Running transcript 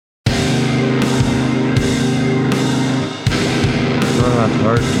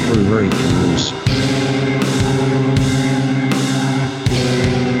Hard Brewery News.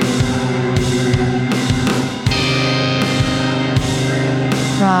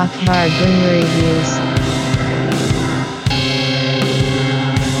 Rock Hard Brewery Reviews.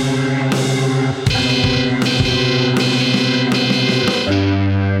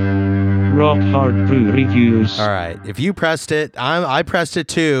 Rock Hard Brew Reviews. All right. If you pressed it, I pressed it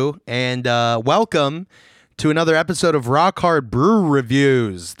too. And welcome to another episode of Rock Hard Brew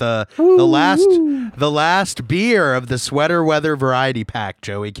Reviews. The last beer of the Sweater Weather Variety Pack.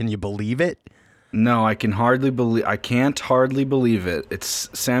 Joey, can you believe it? No, I can't hardly believe it. It's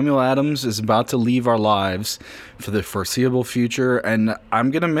Samuel Adams is about to leave our lives for the foreseeable future, and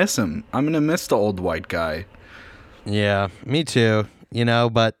I'm gonna miss him. I'm gonna miss the old white guy. Yeah, me too. You know,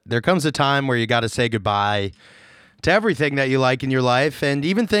 but there comes a time where you got to say goodbye to everything that you like in your life, and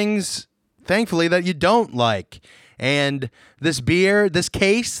even things, thankfully, that you don't like. And this beer, this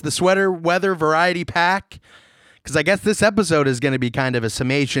case, the Sweater Weather Variety Pack, because I guess this episode is going to be kind of a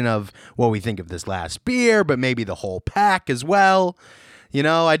summation of what we think of this last beer, but maybe the whole pack as well. You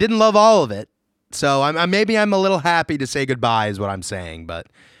know, I didn't love all of it, so maybe I'm a little happy to say goodbye is what I'm saying, but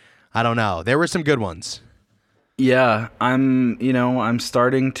I don't know. There were some good ones. Yeah, I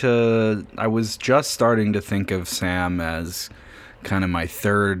was just starting to think of Sam as kind of my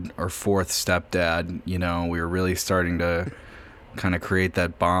third or fourth stepdad. You know, we were really starting to kind of create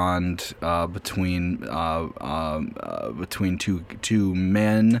that bond between two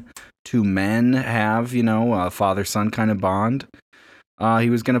men. Two men have, a father-son kind of bond. He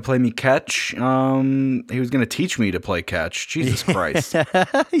was going to play me catch. He was going to teach me to play catch. Jesus Christ.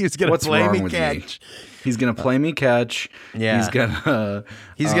 He was going to play me Me? catch. He's going to play me catch. Yeah. He's going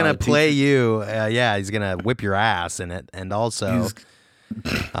to play you. He's going to whip your ass in it. And also,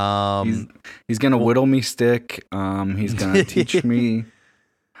 he's going to whittle me stick. He's going to teach me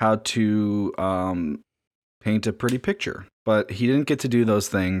how to paint a pretty picture. But he didn't get to do those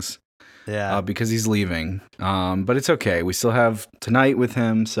things. Yeah, because he's leaving. But it's okay. We still have tonight with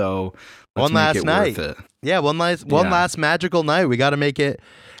him, so one last night. Worth it. Yeah, one last magical night. We got to make it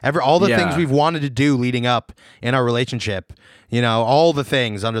all the things we've wanted to do leading up in our relationship. You know, all the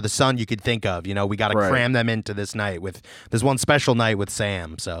things under the sun you could think of. You know, we got to cram them into this night with this one special night with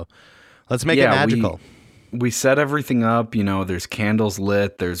Sam. So let's make it magical. We set everything up, there's candles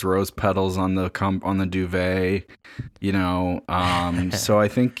lit, there's rose petals on the duvet, so I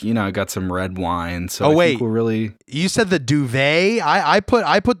think, I got some red wine. So I think we're really... You said the duvet? I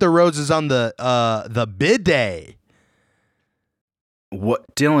put the roses on the bidet.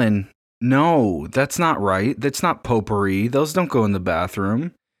 What, Dylan? No, that's not right. That's not potpourri. Those don't go in the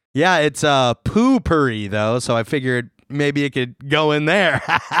bathroom. Yeah, it's poo-pourri though, so I figured maybe it could go in there.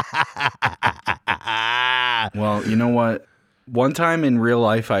 Well, you know what? One time in real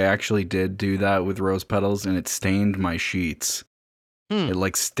life, I actually did do that with rose petals, and it stained my sheets. It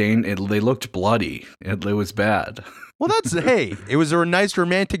they looked bloody. It was bad. Well, it was a nice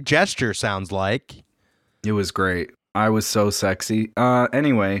romantic gesture, sounds like. It was great. I was so sexy.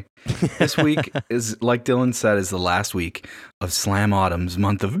 Anyway, this week is, like Dylan said, is the last week of Slam Autumn's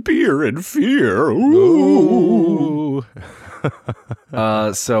month of beer and fear. Ooh.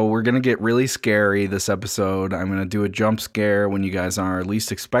 So we're going to get really scary this episode. I'm going to do a jump scare when you guys are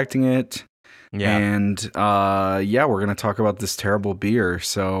least expecting it. Yeah. And, we're going to talk about this terrible beer.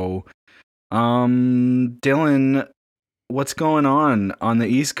 So, Dylan, what's going on the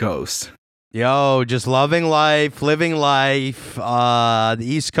East Coast? Yo, just loving life, living life, the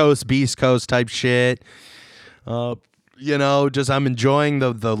East Coast, Beast Coast type shit. I'm enjoying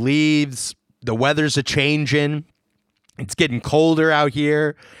the leaves. The weather's a-changing. It's getting colder out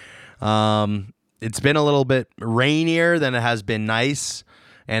here. It's been a little bit rainier than it has been nice.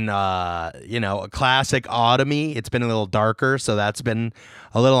 And, a classic autumn-y. It's been a little darker, so that's been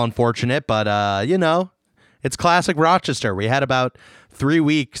a little unfortunate. But, it's classic Rochester. We had about 3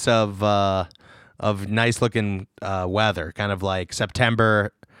 weeks of nice-looking weather. Kind of like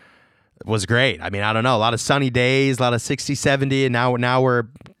September was great. I mean, I don't know. A lot of sunny days, a lot of 60, 70, and now we're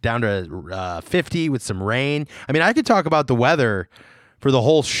down to 50 with some rain. I mean, I could talk about the weather for the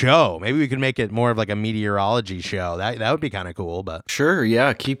whole show. Maybe we could make it more of like a meteorology show. That would be kind of cool. But sure,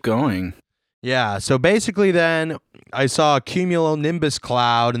 yeah, keep going. Yeah, so basically then I saw a cumulonimbus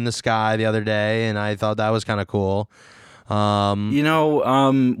cloud in the sky the other day, and I thought that was kind of cool.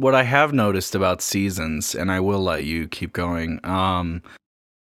 What I have noticed about seasons, and I will let you keep going,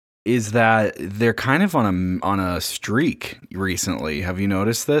 is that they're kind of on a streak recently. Have you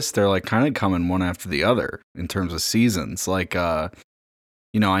noticed this? They're like kind of coming one after the other in terms of seasons. Like, I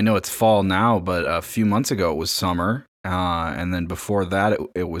know it's fall now, but a few months ago it was summer, and then before that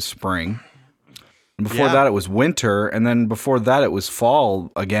it was spring. And before Yeah. that it was winter, and then before that it was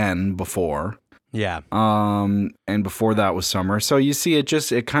fall again before. Yeah. And before that was summer. So you see it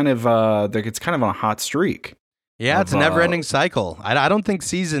kind of it's kind of on a hot streak. Yeah, it's a of, never-ending cycle. I don't think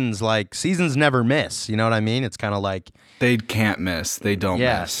seasons never miss. You know what I mean? It's kind of like They can't miss. They don't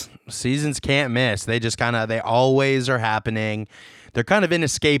miss. seasons can't miss. They just they always are happening. They're kind of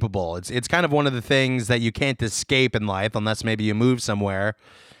inescapable. It's kind of one of the things that you can't escape in life unless maybe you move somewhere,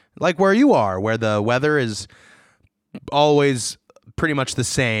 like where you are, where the weather is always pretty much the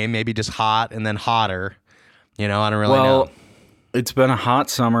same, maybe just hot and then hotter. I don't really know. It's been a hot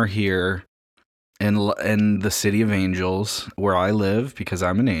summer here in the city of angels where I live because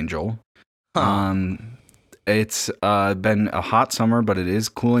I'm an angel. Huh. It's been a hot summer, but it is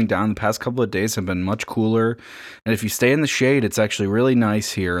cooling down. The past couple of days have been much cooler. And if you stay in the shade, it's actually really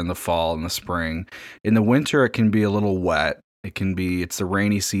nice here in the fall and the spring. In the winter, it can be a little wet. It's the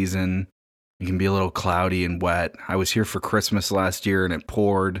rainy season. It can be a little cloudy and wet. I was here for Christmas last year and it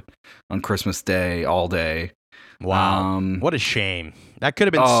poured on Christmas Day all day. Wow. What a shame. That could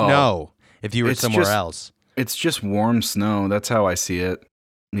have been Oh, snow if you were it's somewhere just- else. It's just warm snow. That's how I see it.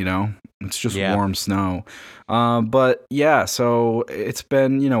 It's just Yeah. warm snow. But yeah, so it's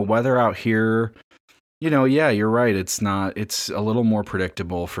been, weather out here. Yeah, you're right. It's a little more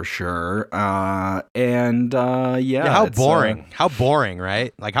predictable for sure. Yeah, How it's, boring. How boring,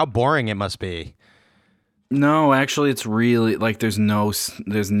 right? Like how boring it must be. no, actually, it's really like there's no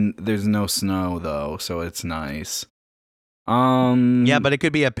snow though, so it's nice. Yeah, but it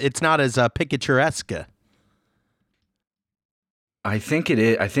could be it's not as picturesque. I think it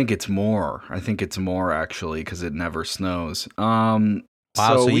is. I think it's more. I think it's more actually because it never snows. Wow,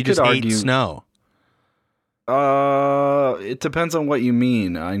 so we you just could hate argue. snow. It depends on what you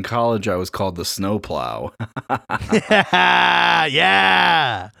mean. In college, I was called the snowplow.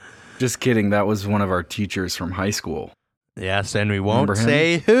 Yeah. Just kidding. That was one of our teachers from high school. Yes, and we won't Remember him?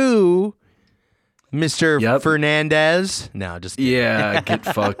 say who. Mr. Yep. Fernandez. No, just kidding. Yeah, get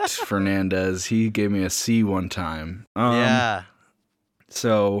fucked, Fernandez. He gave me a C one time. Yeah.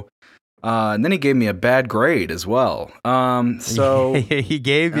 So, and then he gave me a bad grade as well. So he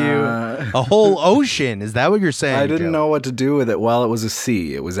gave you uh, a whole ocean. Is that what you're saying? I didn't Joe? know what to do with it. Well, it was a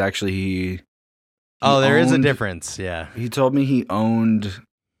C. It was actually he Oh, there is a owned- difference. Yeah. He told me he owned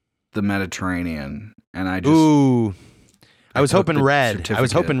the Mediterranean, and I just Ooh. I was took hoping the red. I was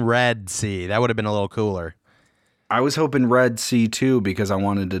certificate. hoping red sea. That would have been a little cooler. I was hoping Red C too because I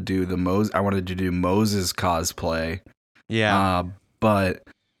wanted to do I wanted to do Moses cosplay. Yeah. But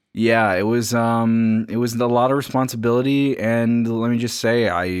yeah, it was a lot of responsibility, and let me just say,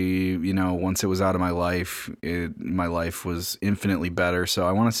 once it was out of my life, my life was infinitely better. So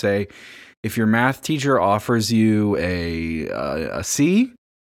I want to say, if your math teacher offers you a C,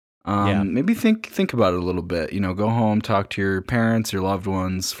 Yeah. maybe think about it a little bit. Go home, talk to your parents, your loved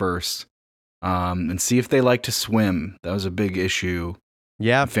ones first, and see if they like to swim. That was a big issue.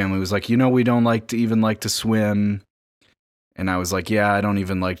 yeah. My family was like, we don't like to swim. And I was like, yeah, I don't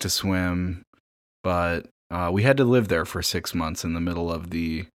even like to swim. But we had to live there for 6 months in the middle of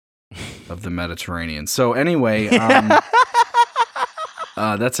the Mediterranean. So anyway,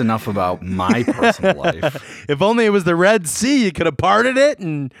 that's enough about my personal life. If only it was the Red Sea, you could have parted it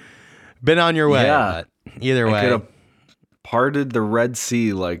and been on your way. Yeah. But either I way. could have parted the Red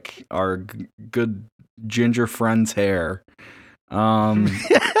Sea like our good ginger friend's hair.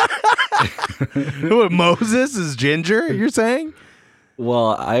 What, Moses is ginger, you're saying?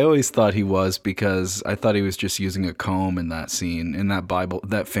 Well, I always thought he was because I thought he was just using a comb in that scene, in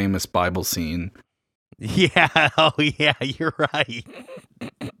that famous Bible scene. Yeah. Oh, yeah. You're right.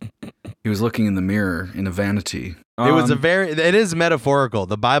 He was looking in the mirror in a vanity. It is metaphorical.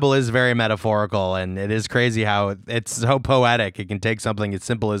 The Bible is very metaphorical, and it is crazy how it's so poetic. It can take something as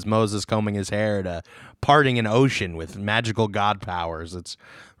simple as Moses combing his hair to parting an ocean with magical God powers. It's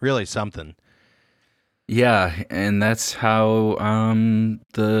really something. Yeah, and that's how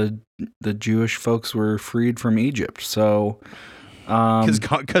the Jewish folks were freed from Egypt. So,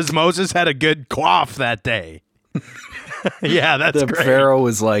 Because Moses had a good quaff that day. Yeah, that's the great. Pharaoh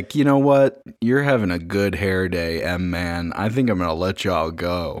was like, you know what? You're having a good hair day, man. I think I'm gonna let y'all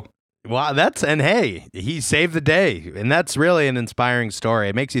go. Well, and hey, he saved the day, and that's really an inspiring story.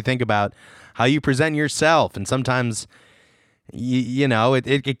 It makes you think about how you present yourself, and sometimes,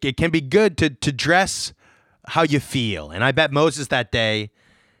 it can be good to dress how you feel. And I bet Moses that day,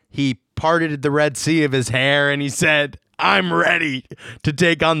 he parted the Red Sea of his hair, and he said, "I'm ready to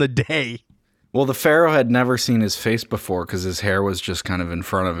take on the day." Well, the Pharaoh had never seen his face before because his hair was just kind of in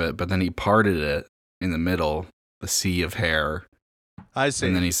front of it, but then he parted it in the middle, the sea of hair. I see.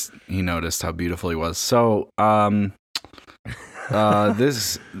 And then he noticed how beautiful he was. So,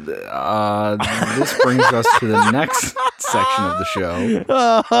 this brings us to the next section of the show,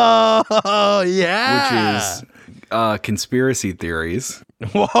 Oh, yeah. which is conspiracy theories.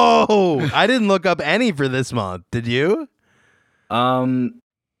 Whoa. I didn't look up any for this month. Did you?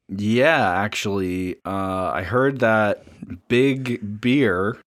 Yeah, actually, I heard that Big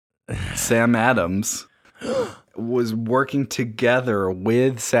Beer, Sam Adams, was working together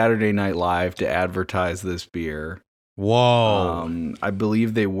with Saturday Night Live to advertise this beer. Whoa. I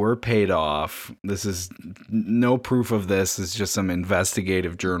believe they were paid off. This is no proof of this. It's just some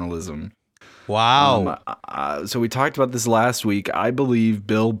investigative journalism. Wow. So we talked about this last week. I believe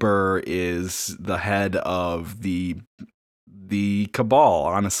Bill Burr is the head of the cabal,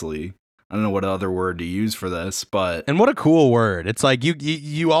 honestly. I don't know what other word to use for this, but And what a cool word. It's like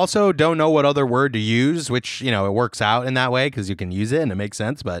you also don't know what other word to use, which, it works out in that way because you can use it and it makes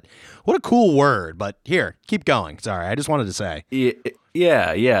sense. But what a cool word. But here, keep going. Sorry, I just wanted to say.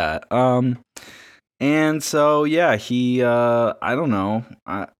 yeah. And so, yeah, he, I don't know.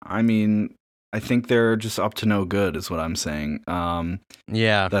 I mean, I think they're just up to no good is what I'm saying.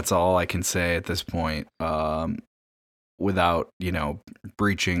 Yeah. That's all I can say at this point, without,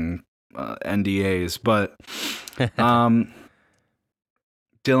 breaching NDAs. But,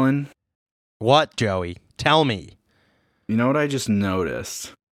 Dylan, What, Joey? Tell me. you know what I just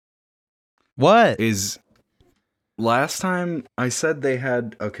noticed What? is last time I said they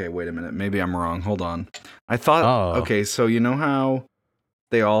had, okay, wait a minute. Maybe I'm wrong. Hold on. I thought, Oh. okay, so you know how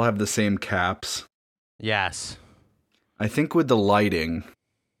they all have the same caps? Yes. I think with the lighting,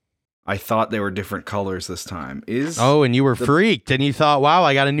 I thought they were different colors this time. Oh, and you were freaked and you thought, wow,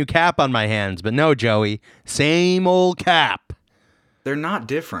 I got a new cap on my hands. But no, Joey, same old cap. They're not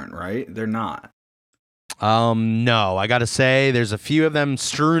different, right? They're not. No, I got to say there's a few of them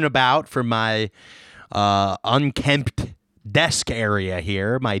strewn about from my unkempt desk area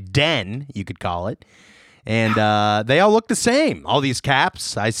here, my den, you could call it. And they all look the same. All these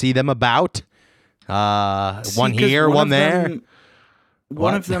caps, I see them about. One 'Cause here, one there. One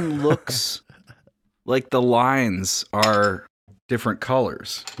What? of them looks like the lines are different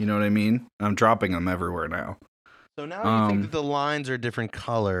colors. You know what I mean? I'm dropping them everywhere now. So now you think that the lines are different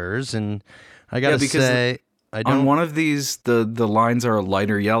colors, and I gotta because say, I On don't. one of these, the lines are a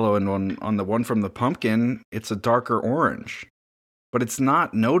lighter yellow, and on the one from the pumpkin, it's a darker orange. But it's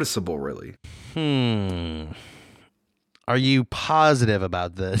not noticeable, really. Are you positive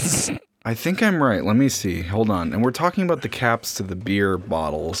about this? I think I'm right. Let me see. Hold on. And we're talking about the caps to the beer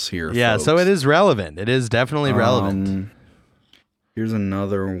bottles here. Yeah, so folks. it is relevant. It is definitely relevant. Here's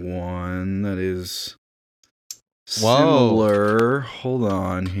another one that is Whoa. similar. Hold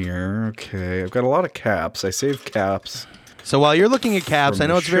on here. Okay, I've got a lot of caps. I saved caps. So while you're looking at caps, From I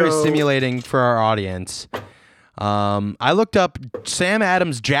know the it's very show. stimulating for our audience. I looked up Sam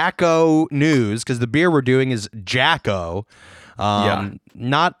Adams Jacko news because the beer we're doing is Jacko. Yeah.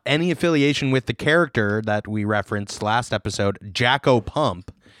 Not any affiliation with the character that we referenced last episode, Jacko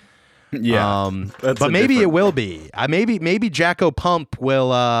Pump. Yeah, that's But a maybe it different- will be. Maybe Jacko Pump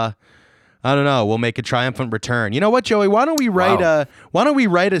will. I don't know. Will make a triumphant return. You know what, Joey? Why don't we write a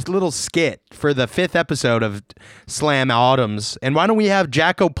little skit for the 5th episode of Slam Autumns, and why don't we have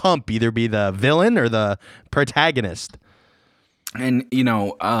Jacko Pump either be the villain or the protagonist? And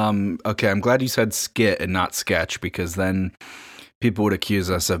okay, I'm glad you said skit and not sketch, because then people would accuse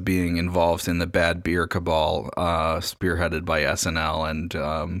us of being involved in the bad beer cabal, spearheaded by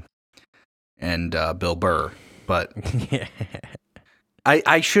SNL and Bill Burr. But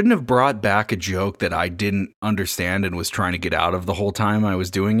I shouldn't have brought back a joke that I didn't understand and was trying to get out of the whole time I was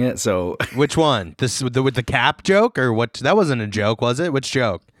doing it. So Which one? This with the cap joke or what? That wasn't a joke, was it? Which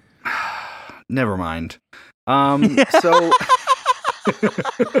joke? never mind. So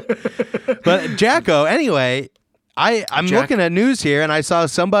But Jacko, anyway, I'm looking at news here and I saw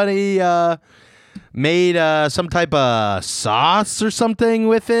somebody made some type of sauce or something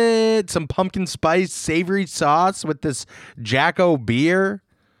with it, some pumpkin spice savory sauce with this Jacko beer.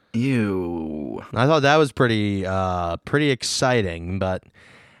 ew. I thought that was pretty exciting, but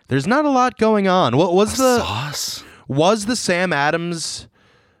there's not a lot going on. What was Sauce? was the Sam Adams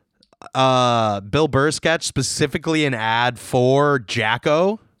Bill Burr sketch specifically an ad for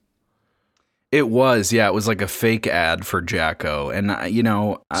Jacko? It was, yeah. It was like a fake ad for Jacko, and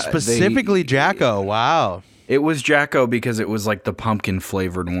Specifically Jacko. Wow. It was Jacko because it was like the pumpkin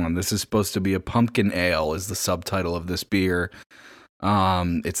flavored one. This is supposed to be a pumpkin ale, is the subtitle of this beer.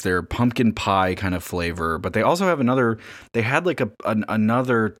 It's their pumpkin pie kind of flavor, but they also have another. They had like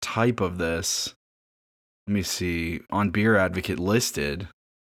another type of this Let me see. On Beer Advocate listed.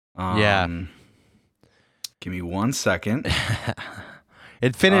 Yeah. Give me 1 second.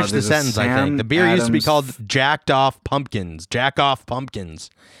 It finished the there's a sentence, I think. Sam The beer used to be Adams- called Jacked Off Pumpkins. Jack Off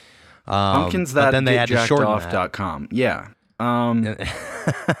Pumpkins. Pumpkins but that then they had to shorten that. jackedoff.com. Yeah.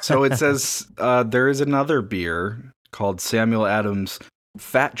 So it says there is another beer called Samuel Adams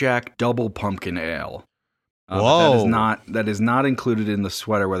Fat Jack Double Pumpkin Ale. But Whoa. that is not included in the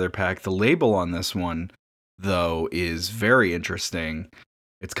sweater weather pack. The label on this one, though, is very interesting.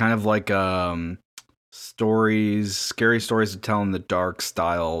 It's kind of like scary stories to tell in the dark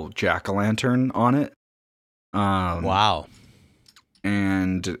style jack-o'-lantern on it. Wow.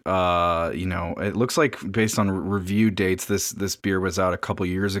 And it looks like based on review dates, this beer was out a couple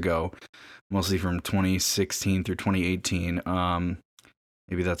years ago, mostly from 2016 through 2018.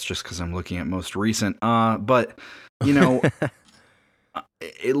 Maybe that's just because I'm looking at most recent. But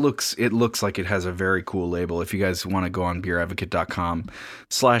it looks like it has a very cool label. If you guys want to go on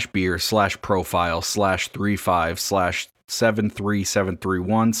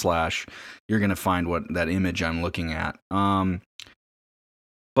beeradvocate.com/beer/35/73731/ you're gonna find what that image I'm looking at.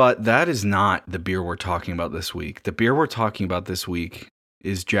 But that is not the beer we're talking about this week. The beer we're talking about this week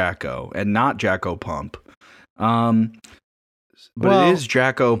is Jacko, and not Jacko Pump. But it is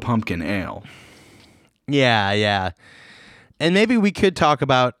Jacko Pumpkin Ale. Yeah. And maybe we could talk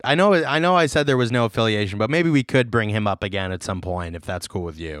about. I know. I said there was no affiliation, but maybe we could bring him up again at some point if that's cool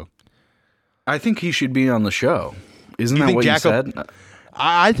with you. I think he should be on the show. Isn't You that think what Jacko- you said?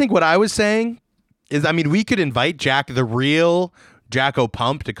 I think what I was saying is, we could invite the real Jacko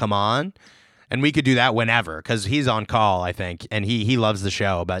Pump to come on, and we could do that whenever because he's on call, I think, and he loves the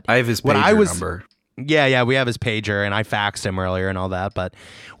show. But I have his what pager number. Yeah, we have his pager, and I faxed him earlier and all that. But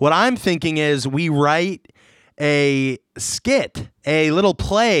what I'm thinking is we write a skit, a little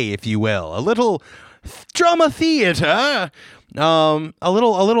play, if you will, a little drama theater, a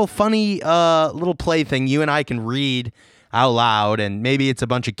little funny little play thing you and I can read out loud, and maybe it's a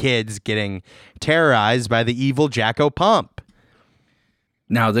bunch of kids getting terrorized by the evil Jacko Pump.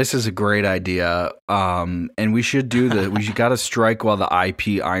 Now, this is a great idea, and we should do we got to strike while the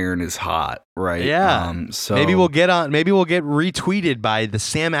IP iron is hot, right? Yeah. So maybe we'll get retweeted by the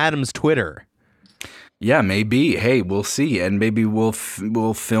Sam Adams Twitter. Yeah, maybe. Hey, we'll see, and maybe we'll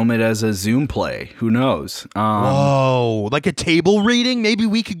film it as a Zoom play. Who knows? Whoa, like a table reading? Maybe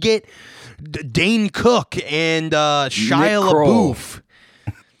we could get Dane Cook and Shia LaBeouf.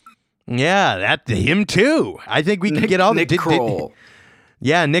 Yeah, him too. I think we could get all Nick Kroll.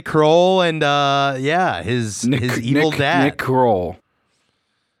 Yeah, Nick Kroll and his evil dad. Nick Kroll.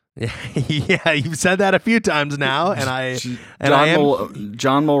 Yeah, you've said that a few times now, and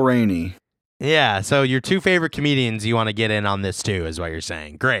John Mulroney. Yeah, so your two favorite comedians you want to get in on this too, is what you're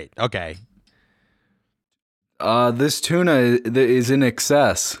saying. Great. Okay. This tuna is in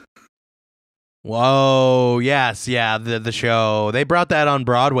excess. Whoa, yes, yeah, the show. They brought that on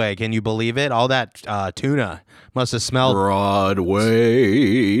Broadway. Can you believe it? All that tuna must have smelled. Broadway.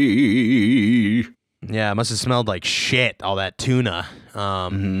 Yeah, it must have smelled like shit, all that tuna.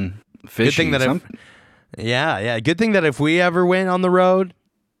 Fishy. Good thing that good thing that if we ever went on the road,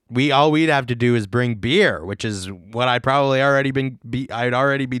 all we'd have to do is bring beer, which is what I'd probably already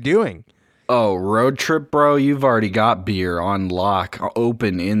be doing. Oh, road trip, bro! You've already got beer on lock,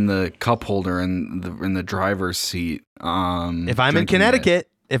 open in the cup holder in the driver's seat. If I'm in Connecticut,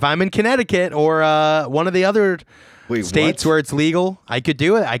 or one of the other states where it's legal, I could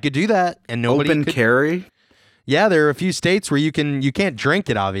do it. I could do that, and nobody open carry. Yeah, there are a few states where you can't drink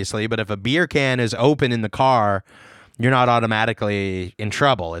it, obviously, but if a beer can is open in the car, you're not automatically in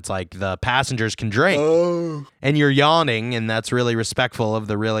trouble. It's like the passengers can drink, and you're yawning, and that's really respectful of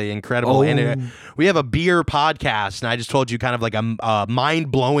the really incredible. And we have a beer podcast, and I just told you kind of like a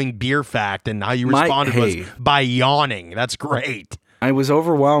mind-blowing beer fact, and how you responded was by yawning. That's great. I was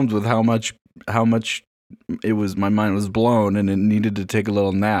overwhelmed with how much it was. My mind was blown, and it needed to take a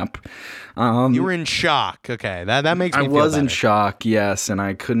little nap. You were in shock. Okay, that makes me feel I was in better. shock, yes, and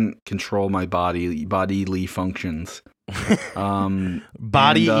I couldn't control my bodily functions. Lee,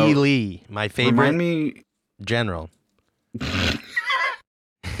 my favorite Remind me, general.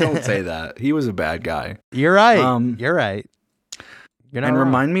 Don't say that. He was a bad guy. You're right. You're right. You're not and wrong.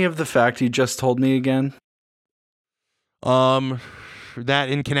 remind me of the fact you just told me again. That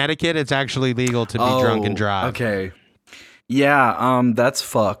in Connecticut it's actually legal to be drunk and drive. Okay. Yeah, that's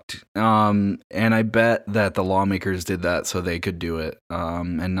fucked. And I bet that the lawmakers did that so they could do it,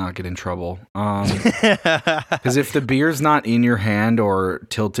 and not get in trouble. Because if the beer's not in your hand or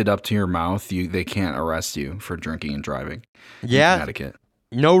tilted up to your mouth, they can't arrest you for drinking and driving. Yeah. In Connecticut.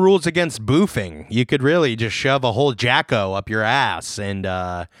 no rules against boofing. You could really just shove a whole Jacko up your ass and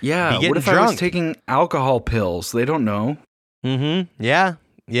Yeah, be getting what if I drunk. was taking alcohol pills? They don't know. Yeah.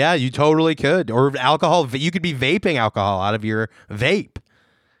 Yeah, you totally could. Or alcohol. You could be vaping alcohol out of your vape.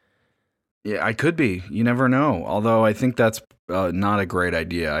 Yeah, I could be. You never know. Although I think that's not a great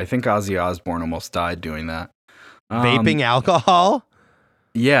idea. I think Ozzy Osbourne almost died doing that. Vaping alcohol?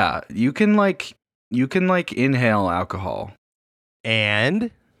 Yeah, you can inhale alcohol.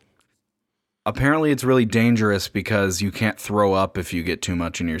 And? Apparently it's really dangerous because you can't throw up if you get too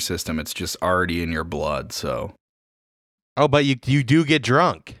much in your system. It's just already in your blood, so. Oh, but you do get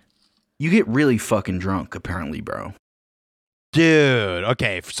drunk. You get really fucking drunk, apparently, bro. Dude,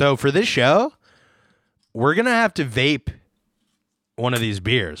 okay, so for this show, we're going to have to vape one of these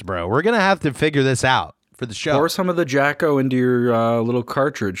beers, bro. We're going to have to figure this out for the show. Pour some of the Jacko into your little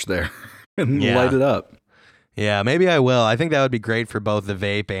cartridge there and light it up. Yeah, maybe I will. I think that would be great for both the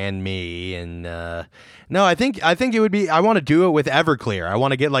vape and me. And no, I think it would be. I want to do it with Everclear. I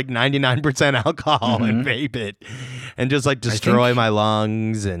want to get like 99% alcohol and vape it, and just like destroy my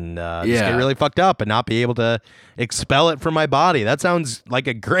lungs and just get really fucked up and not be able to expel it from my body. That sounds like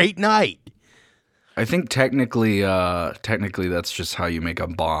a great night. I think technically that's just how you make a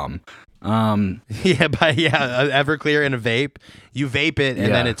bomb. Everclear in a vape. You vape it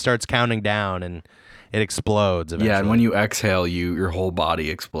and then it starts counting down and it explodes eventually. Yeah, and when you exhale, your whole body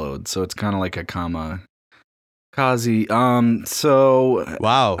explodes. So it's kind of like a kamikaze.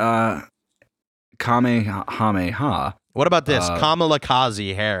 Wow. Kamehameha. What about this? Kamala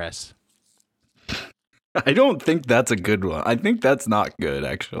Kazi Harris. I don't think that's a good one. I think that's not good,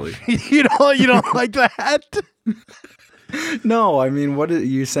 actually. You don't like that? No, I mean, what are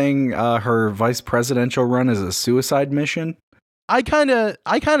you saying? Her vice presidential run is a suicide mission? I kind of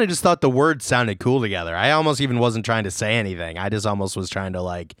just thought the words sounded cool together. I almost even wasn't trying to say anything. I just almost was trying to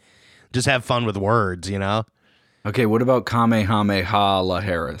like just have fun with words, you know? Okay, what about Kamehameha La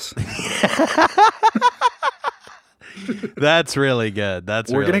Harris? That's really good.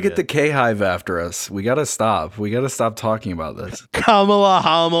 We're gonna get the K Hive after us. We gotta stop. We gotta stop talking about this. Kamala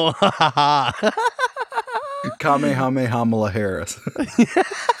Hamala. Kamehameha La Harris.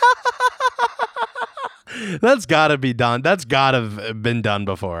 That's gotta be done. That's gotta have been done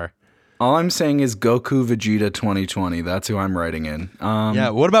before. All I'm saying is Goku Vegeta 2020. That's who I'm writing in. Yeah.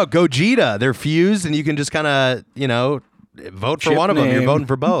 What about Gogeta? They're fused, and you can just kind of, vote for one of them. You're voting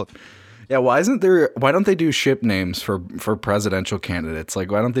for both. Yeah. Why don't they do ship names for presidential candidates? Like,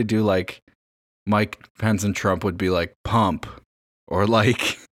 why don't they do like Mike Pence and Trump would be like Pump or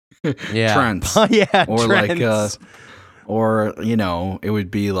like Trent? Yeah. Or Trents. it would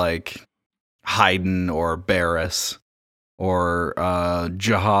be like Hayden or Barris or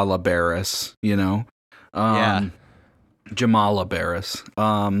Jahala Barris, Jamala Barris.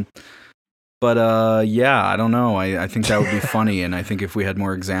 But I don't know. I think that would be funny, and I think if we had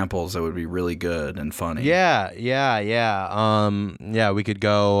more examples, that would be really good and funny. Yeah. We could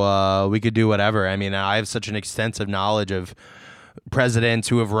go. We could do whatever. I mean, I have such an extensive knowledge of presidents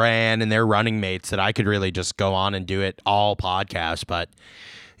who have ran and their running mates that I could really just go on and do it all podcast. But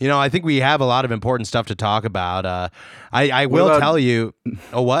I think we have a lot of important stuff to talk about. I will tell you.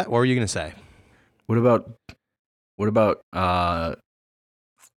 Oh, what? What were you gonna say? What about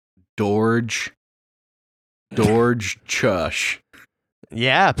Dorge Chush?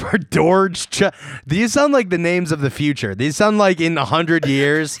 Yeah, Dorge. These sound like the names of the future. These sound like in 100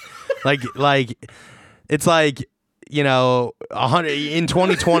 years, like it's like 100 in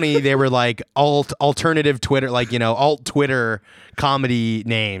 2020 they were like alternative Twitter, like alt Twitter comedy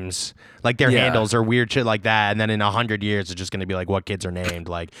names, like their handles are weird shit like that, and then in 100 years it's just gonna be like what kids are named,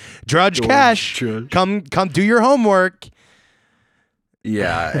 like Drudge Cash. Come do your homework.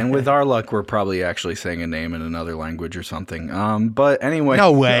 Yeah, and with our luck, we're probably actually saying a name in another language or something. But anyway,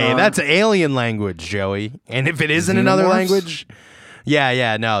 no way, that's alien language, Joey. And if it isn't another language, no,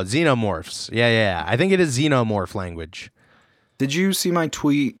 xenomorphs. Yeah, I think it is xenomorph language. Did you see my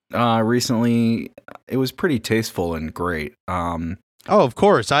tweet recently? It was pretty tasteful and great. Oh, of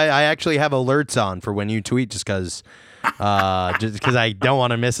course. I actually have alerts on for when you tweet, just because I don't want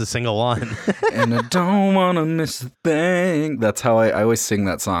to miss a single one. And I don't want to miss a thing. That's how I always sing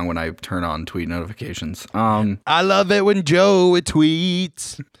that song when I turn on tweet notifications. I love it when Joe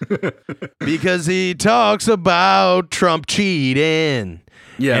tweets because he talks about Trump cheating.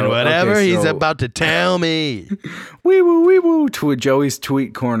 Yeah, and whatever he's about to tell me. Wee woo to a Joey's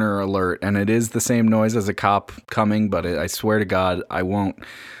tweet corner alert, and it is the same noise as a cop coming, but I swear to God, I won't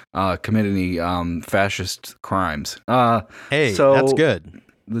commit any fascist crimes. Hey, so that's good.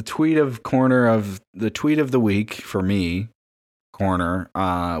 The tweet of the week for me corner,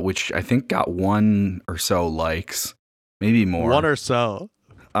 which I think got 1 or so likes, maybe more. One or so.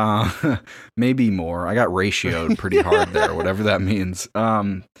 Maybe more. I got ratioed pretty hard there, whatever that means.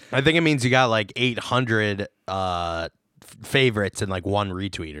 I think it means you got like 800 favorites and like 1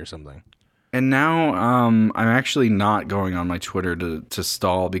 retweet or something. And now I'm actually not going on my Twitter to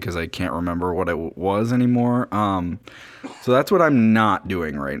stall because I can't remember what it was anymore. So that's what I'm not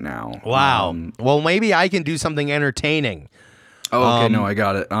doing right now. Wow. Well, maybe I can do something entertaining. Oh, okay. No, I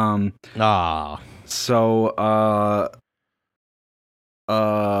got it. So,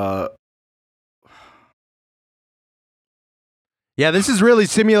 yeah, this is really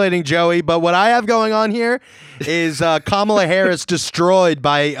simulating Joey, but what I have going on here is Kamala Harris destroyed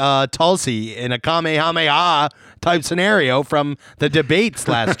by Tulsi in a Kamehameha type scenario from the debates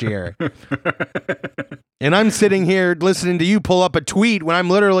last year. And I'm sitting here listening to you pull up a tweet when I'm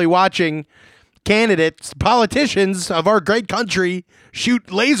literally watching candidates, politicians of our great country shoot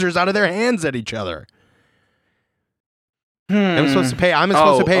lasers out of their hands at each other. I'm supposed to pay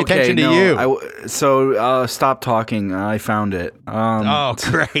attention to you. So stop talking. I found it. Oh,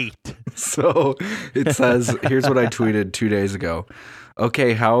 great. So it says, here's what I tweeted 2 days ago.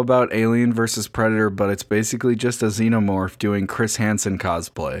 Okay, how about Alien versus Predator, but it's basically just a xenomorph doing Chris Hansen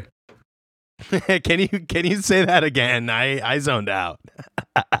cosplay. Can you say that again? I zoned out.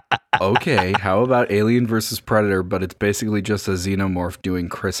 Okay, how about Alien versus Predator, but it's basically just a xenomorph doing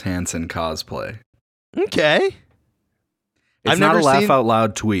Chris Hansen cosplay. Okay. It's not a laugh out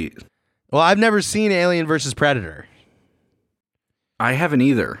loud tweet. Well, I've never seen Alien versus Predator. I haven't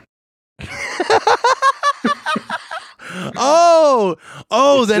either. Then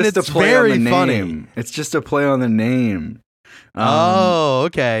it's very funny. It's just a play on the name.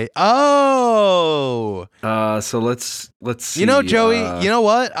 Okay. So let's see. You know, Joey, you know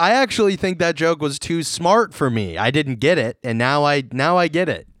what? I actually think that joke was too smart for me. I didn't get it, and now I get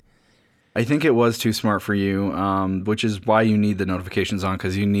it. I think it was too smart for you, which is why you need the notifications on,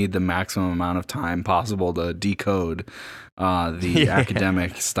 because you need the maximum amount of time possible to decode the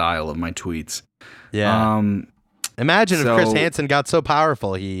academic style of my tweets. Yeah. Imagine if Chris Hansen got so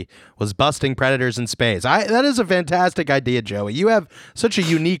powerful he was busting predators in space. That is a fantastic idea, Joey. You have such a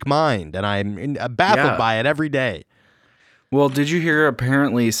unique mind, and I'm baffled by it every day. Well, did you hear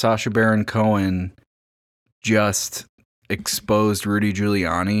apparently Sacha Baron Cohen just exposed Rudy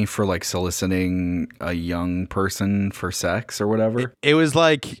Giuliani for like soliciting a young person for sex or whatever? It was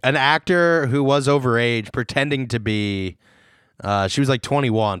like an actor who was overage pretending to be she was like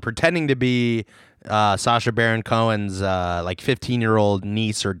 21, pretending to be Sacha Baron Cohen's like 15-year-old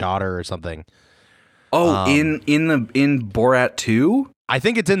niece or daughter or something. Oh, in Borat 2? I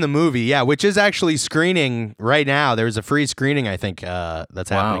think it's in the movie, yeah, which is actually screening right now. There's a free screening, I think, that's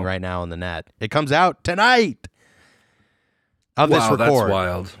happening right now on the net. It comes out tonight. Of this record. That's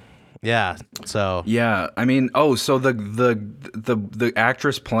wild. Yeah. So yeah, I mean, so the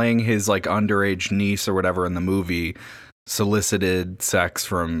actress playing his like underage niece or whatever in the movie solicited sex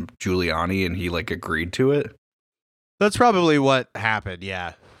from Giuliani, and he like agreed to it. That's probably what happened.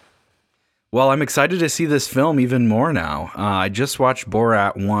 Yeah. Well, I'm excited to see this film even more now. I just watched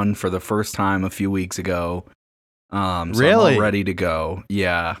Borat 1 for the first time a few weeks ago. So really? I'm all ready to go.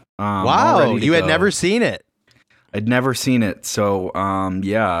 Yeah. Wow. You had never seen it. I'd never seen it, so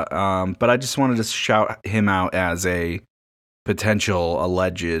but I just wanted to shout him out as a potential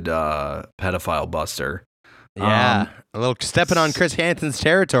alleged pedophile buster. Yeah, a little stepping on Chris Hansen's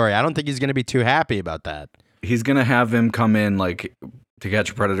territory. I don't think he's going to be too happy about that. He's going to have him come in like To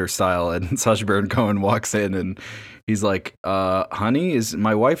Catch a Predator style, and Sacha Baron Cohen walks in and he's like, honey,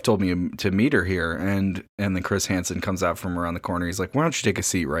 my wife told me to meet her here. And then Chris Hansen comes out from around the corner. He's like, why don't you take a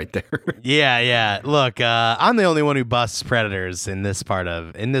seat right there? Yeah. Look, I'm the only one who busts predators in this part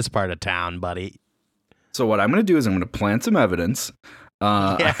of town, buddy. So what I'm going to do is I'm going to plant some evidence.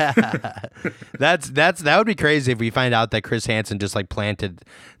 Yeah. That would be crazy if we find out that Chris Hansen just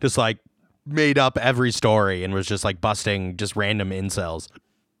made up every story and was just like busting just random incels.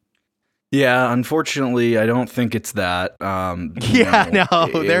 Yeah, unfortunately, I don't think it's that.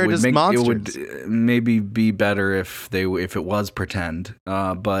 They're just monsters. It would maybe be better if it was pretend.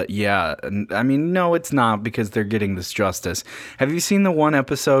 But yeah, I mean, no, it's not, because they're getting this justice. Have you seen the one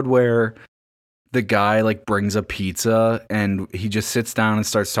episode where the guy like brings a pizza and he just sits down and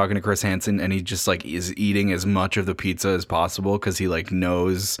starts talking to Chris Hansen, and he just like is eating as much of the pizza as possible because he like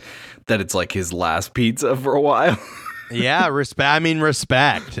knows that it's like his last pizza for a while? Yeah, respect. I mean,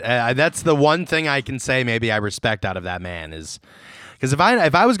 respect. That's the one thing I can say maybe I respect out of that man, is because if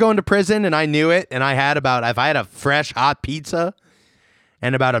I was going to prison and I knew it, and if I had a fresh hot pizza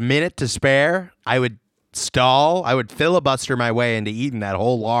and about a minute to spare, I would stall. I would filibuster my way into eating that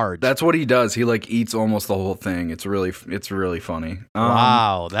whole large. That's what he does. He like eats almost the whole thing. It's really funny.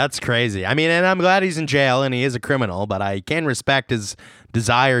 Wow, that's crazy. I mean, and I'm glad he's in jail and he is a criminal, but I can respect his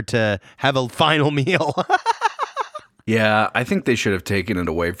desire to have a final meal. Yeah, I think they should have taken it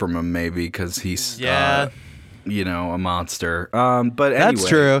away from him maybe because he's a monster. But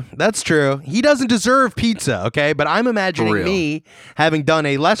anyway. That's true. He doesn't deserve pizza, okay? But I'm imagining me having done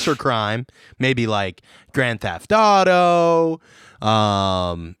a lesser crime, maybe like Grand Theft Auto.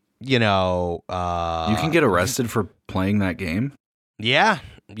 You can get arrested for playing that game. Yeah,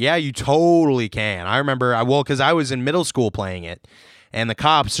 you totally can. I remember, because I was in middle school playing it, and the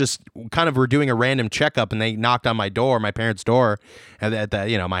cops just kind of were doing a random checkup, and they knocked on my door, my parents' door, at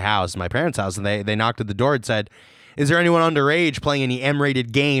my house, my parents' house, and they knocked at the door and said, "Is there anyone underage playing any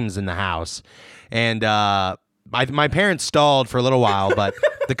M-rated games in the house?" And my parents stalled for a little while, but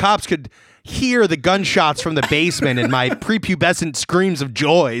the cops could hear the gunshots from the basement and my prepubescent screams of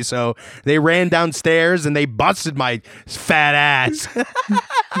joy, so they ran downstairs and they busted my fat ass.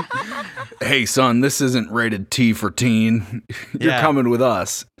 Hey, son, this isn't rated T for teen. You're coming with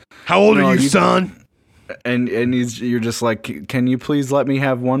us. How old are you, son? And you're just like, can you please let me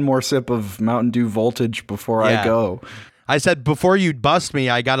have one more sip of Mountain Dew Voltage before I go? I said, before you bust me,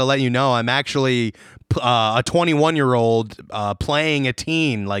 I got to let you know I'm actually a 21-year-old playing a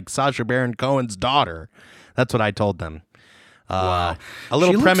teen like Sacha Baron Cohen's daughter. That's what I told them. Wow, a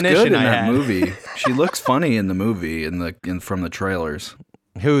little she premonition looks good in I that had. movie. She looks funny in the movie from the trailers.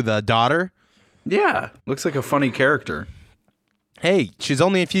 Who, the daughter? Yeah, looks like a funny character. Hey, she's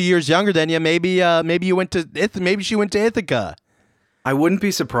only a few years younger than you. Maybe you went to maybe she went to Ithaca. I wouldn't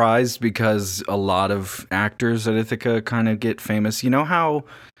be surprised because a lot of actors at Ithaca kind of get famous. You know how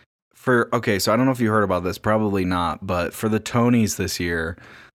so I don't know if you heard about this, probably not, but for the Tonys this year,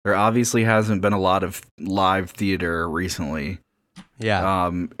 there obviously hasn't been a lot of live theater recently.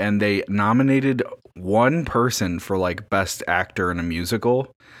 Yeah. And they nominated one person for like best actor in a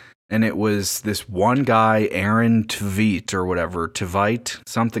musical, and it was this one guy, Aaron Tveit,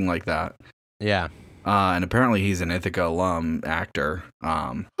 something like that. Yeah. And apparently he's an Ithaca alum actor.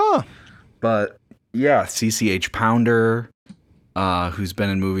 Huh. But yeah, CCH Pounder, who's been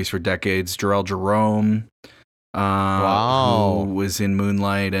in movies for decades, Jarrell Jerome, wow, who was in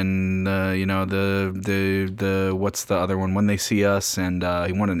Moonlight and the what's the other one? When They See Us, and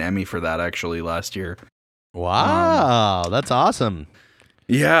he won an Emmy for that actually last year. Wow, that's awesome.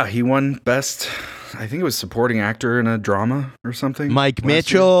 Yeah, he won best, I think it was supporting actor in a drama or something. Mike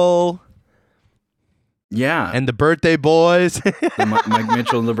Mitchell. Yeah. And the Birthday Boys. Mike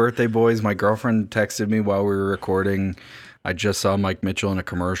Mitchell and the Birthday Boys. My girlfriend texted me while we were recording. I just saw Mike Mitchell in a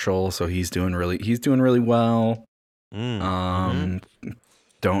commercial, so he's doing really well. Don't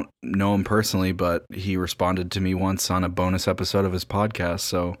know him personally, but he responded to me once on a bonus episode of his podcast,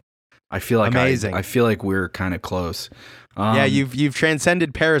 so I feel like amazing. I feel like we're kind of close. Yeah, you've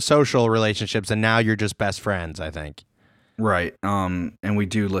transcended parasocial relationships, and now you're just best friends, I think. Right. And we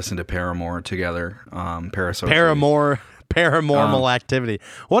do listen to Paramore together. Paranormal Activity.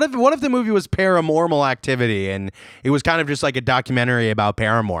 What if the movie was Paranormal Activity and it was kind of just like a documentary about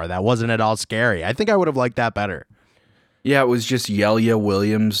Paramore that wasn't at all scary? I think I would have liked that better. Yeah, it was just Yelia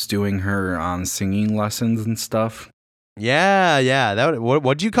Williams doing her singing lessons and stuff. Yeah.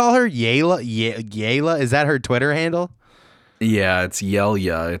 What'd you call her? Yayla? Is that her Twitter handle? Yeah, it's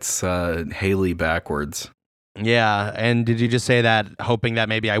Yelia. It's Haley backwards. Yeah, and did you just say that hoping that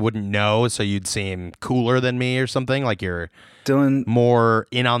maybe I wouldn't know, so you'd seem cooler than me or something? Like you're Dylan more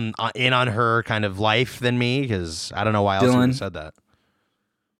in on her kind of life than me? Because I don't know why else you would have said that.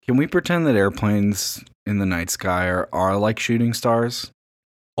 Can we pretend that airplanes in the night sky are like shooting stars?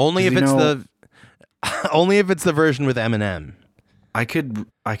 Only if it's the version with Eminem. I could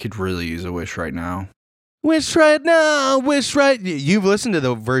really use a wish right now. Wish right now, wish right. You've listened to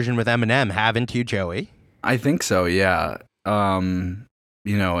the version with Eminem, haven't you, Joey? I think so, yeah. And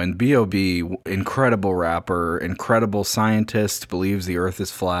B.O.B., incredible rapper, incredible scientist, believes the earth is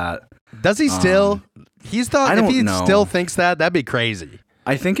flat. Does he still? If he know. Still thinks that'd be crazy.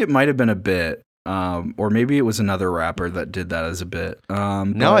 I think it might have been a bit. Or maybe it was another rapper that did that as a bit.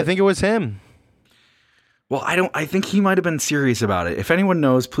 No, I think it was him. Well, I think he might have been serious about it. If anyone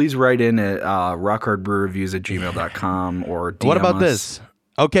knows, please write in at rockhardbrewreviews@gmail.com or DM What about us. this?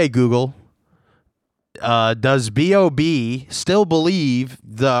 Okay, Google. Does B.O.B. still believe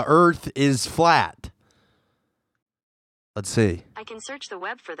the earth is flat? Let's see. I can search the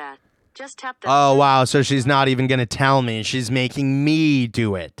web for that. Just tap the... Oh, wow. So she's not even going to tell me. She's making me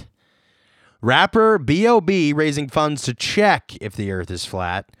do it. Rapper B.O.B. raising funds to check if the earth is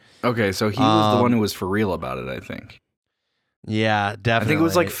flat. Okay, so he was the one who was for real about it, I think. Yeah, definitely. I think it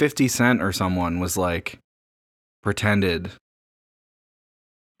was like 50 Cent or someone was like pretended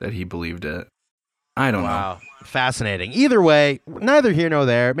that he believed it. I don't know. Wow. Fascinating. Either way, neither here nor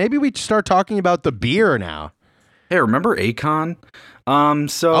there. Maybe we start talking about the beer now. Hey, remember Akon?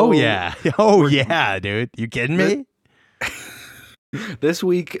 Oh, yeah. Oh, yeah, dude. You kidding me? This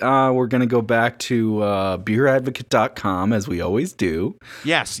week, we're going to go back to beeradvocate.com, as we always do.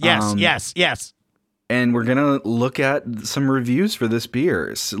 Yes. And we're going to look at some reviews for this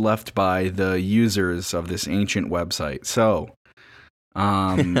beer left by the users of this ancient website. So,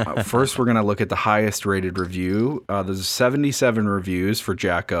 first, we're going to look at the highest rated review. There's 77 reviews for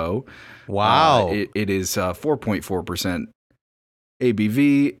Jacko. Wow. It is 4.4%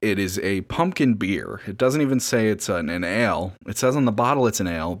 ABV. It is a pumpkin beer. It doesn't even say it's an ale. It says on the bottle it's an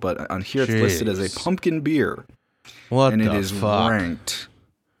ale, but on here it's listed as a pumpkin beer. What and the it is fuck? ranked.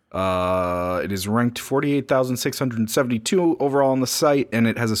 It is ranked 48,672 overall on the site, and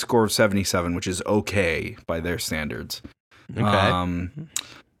it has a score of 77, which is okay by their standards. Okay.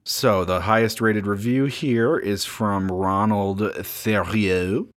 So the highest rated review here is from Ronald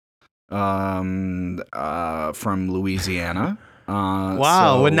Theriot, from Louisiana.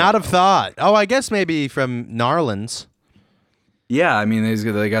 Wow, would not have thought. Oh, I guess maybe from Narlands. Yeah, I mean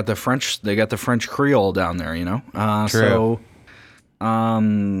they got the French Creole down there, you know. True.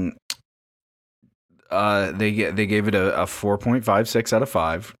 They gave it a 4.56 out of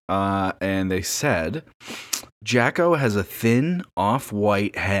 5, and they said Jacko has a thin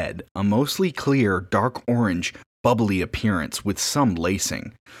off-white head, a mostly clear dark orange bubbly appearance with some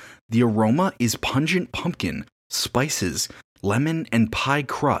lacing. The aroma is pungent pumpkin, spices, lemon, and pie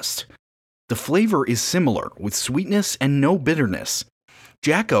crust. The flavor is similar, with sweetness and no bitterness.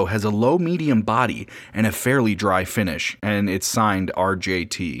 Jacko has a low-medium body and a fairly dry finish, and it's signed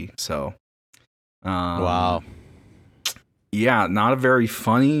RJT. So, Wow. Yeah, not a very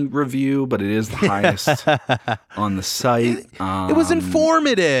funny review, but it is the highest on the site. It was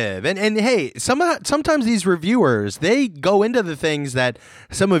informative. And hey, sometimes these reviewers, they go into the things that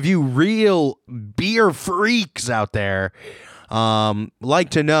some of you real beer freaks out there like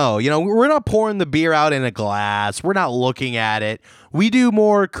to know. You know, we're not pouring the beer out in a glass. We're not looking at it. We do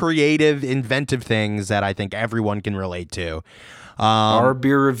more creative, inventive things that I think everyone can relate to. Our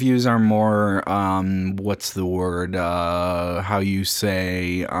beer reviews are more, what's the word? How you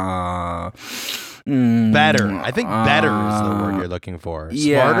say? Better. I think better is the word you're looking for.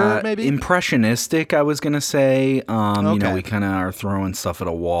 Smarter, maybe? Impressionistic, I was going to say. You know, Okay. we kind of are throwing stuff at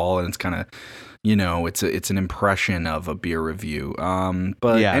a wall, and it's kind of, you know, it's an impression of a beer review.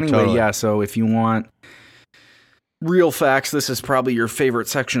 But Yeah, anyway, totally. yeah, so if you want real facts, this is probably your favorite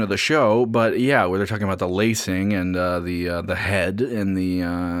section of the show, but yeah, where they're talking about the lacing and the head and the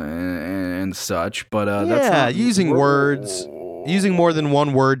and such. But that's not, using words, using more than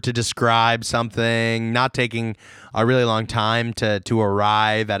one word to describe something, not taking a really long time to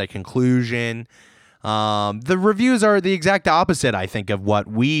arrive at a conclusion. The reviews are the exact opposite, I think, of what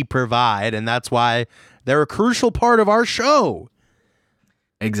we provide, and that's why they're a crucial part of our show.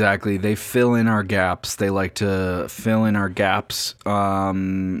 Exactly. They fill in our gaps. They like to fill in our gaps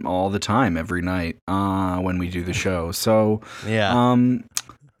all the time, every night when we do the show. So Yeah.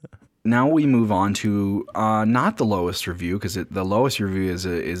 now we move on to not the lowest review, because the lowest review is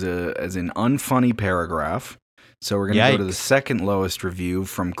an unfunny paragraph. So we're gonna go to the Yikes. second lowest review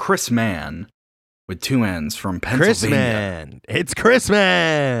from Chris Mann with 2 N's from Chris Pennsylvania. Man. It's Chris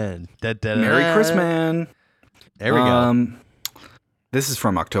Man. Merry Chris Mann. There we go. This is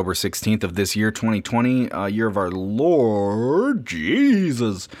from October 16th of this year, 2020, year of our Lord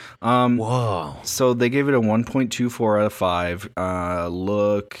Jesus. Whoa. So they gave it a 1.24 out of 5.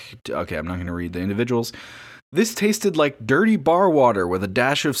 Okay, I'm not going to read the individuals. This tasted like dirty bar water with a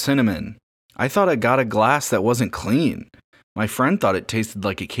dash of cinnamon. I thought I got a glass that wasn't clean. My friend thought it tasted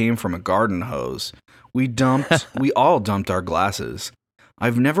like it came from a garden hose. We all dumped our glasses.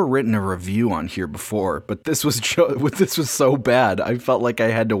 I've never written a review on here before, but this was so bad. I felt like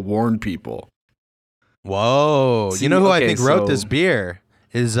I had to warn people. Whoa. See, you know who I okay, think wrote so- this beer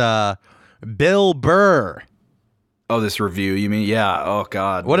is Bill Burr. Oh, this review? You mean, yeah. Oh,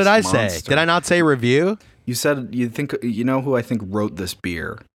 God. What did this I say? monster. Did I not say review? You said you know who I think wrote this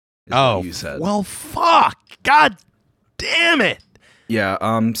beer. Is Oh, what you said. well, fuck. God damn it. Yeah.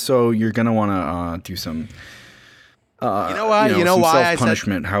 So you're gonna want to do some. You know why? You know some why I said-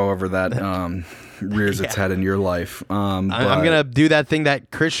 self-punishment, however that rears its head in your life. I'm going to do that thing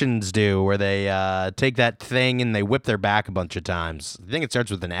that Christians do where they take that thing and they whip their back a bunch of times. I think it starts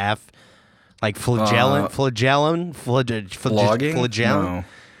with an F. Like flagellum? Flogging? Flagellum? No.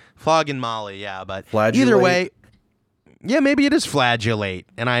 Flogging Molly, yeah, but Flagellate? either way, yeah, maybe it is flagellate.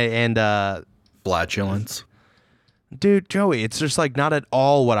 Flatulence. Dude, Joey, it's just like not at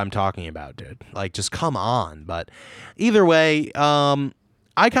all what I'm talking about, dude. Like, just come on. But either way,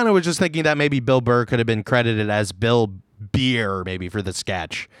 I kind of was just thinking that maybe Bill Burr could have been credited as Bill Beer, maybe for the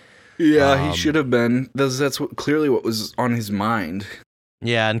sketch. Yeah, he should have been. That's clearly what was on his mind.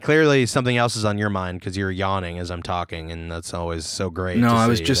 Yeah, and clearly something else is on your mind because you're yawning as I'm talking, and that's always so great. No, to I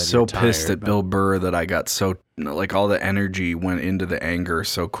was see just that so you're pissed tired, at but- Bill Burr that I got so, like, all the energy went into the anger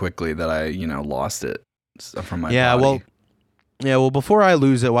so quickly that I, lost it from my body. Well, before I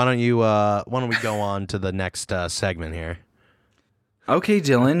lose it, why don't we go on to the next segment here? Okay,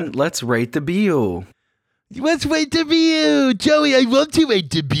 Dylan, let's rate the Beal. Let's wait to you, Joey. I want to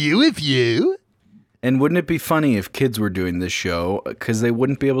wait to you with you. And wouldn't it be funny if kids were doing this show because they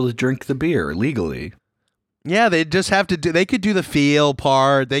wouldn't be able to drink the beer legally? Yeah, they just have to do. They could do the feel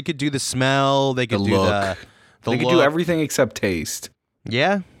part. They could do the smell. They could The do look. the They could look. do everything except taste.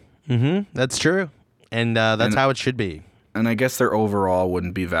 Yeah, that's true, and that's And- how it should be. And I guess their overall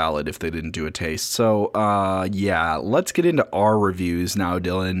wouldn't be valid if they didn't do a taste. So, yeah, let's get into our reviews now,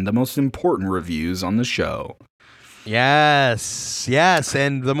 Dylan. The most important reviews on the show. Yes,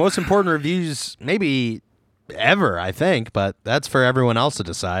 and the most important reviews maybe ever, I think, but that's for everyone else to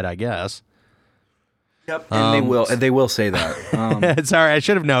decide, I guess. Yep, and they will say that. Sorry, I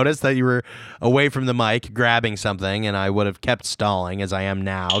should have noticed that you were away from the mic grabbing something, and I would have kept stalling as I am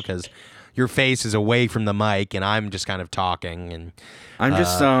now because your face is away from the mic, and I'm just kind of talking. And I'm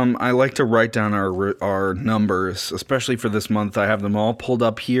just I like to write down our numbers, especially for this month. I have them all pulled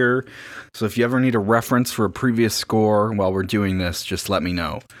up here. So if you ever need a reference for a previous score while we're doing this, just let me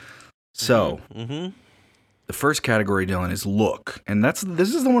know. So, the first category, Dylan, is look. And this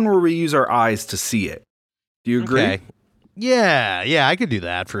is the one where we use our eyes to see it. Do you agree? Okay. Yeah, I could do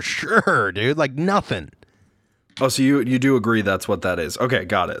that for sure, dude. Like nothing. Oh, so you do agree that's what that is. Okay,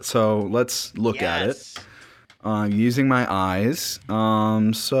 got it. So let's look at it. Using my eyes.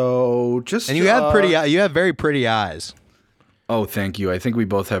 So just And you have very pretty eyes. Oh, thank you. I think we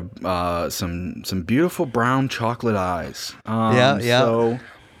both have some beautiful brown chocolate eyes. Yeah. So,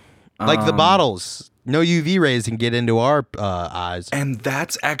 Like the bottles. No UV rays can get into our eyes. and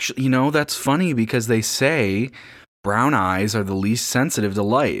that's actually, that's funny because they say brown eyes are the least sensitive to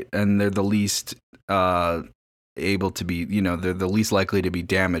light, and they're the least able to be, they're the least likely to be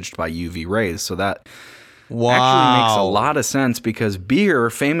damaged by UV rays. So that actually makes a lot of sense because beer,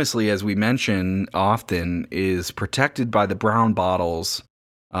 famously, as we mention often, is protected by the brown bottles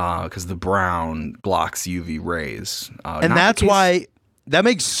because the brown blocks UV rays. And that's why that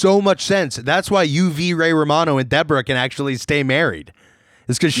makes so much sense. That's why UV Ray Romano and Deborah can actually stay married.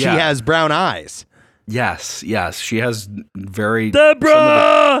 It's because she Yeah. has brown eyes. Yes, she has very...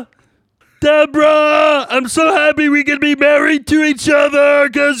 Deborah, I'm so happy we can be married to each other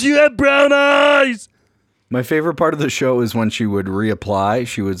because you have brown eyes. My favorite part of the show is when she would reapply.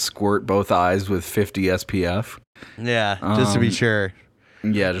 She would squirt both eyes with 50 SPF. Yeah, just to be sure.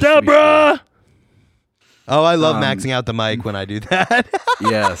 Yeah, just to be sure. Deborah! Oh, I love maxing out the mic when I do that.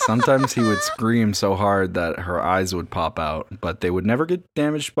 Yeah, sometimes he would scream so hard that her eyes would pop out, but they would never get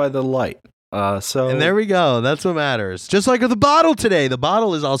damaged by the light. And there we go. That's what matters. Just like with the bottle today. The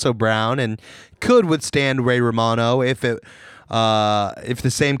bottle is also brown and could withstand Ray Romano if the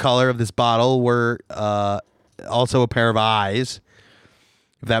same color of this bottle were also a pair of eyes.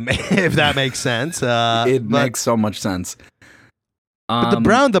 If that makes sense. it makes so much sense. But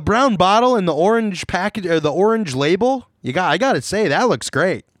the brown bottle and the orange package or the orange label, I gotta say that looks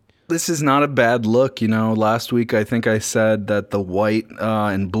great. This is not a bad look. Last week I think I said that the white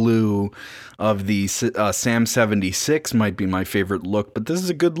and blue of the Sam 76 might be my favorite look, but this is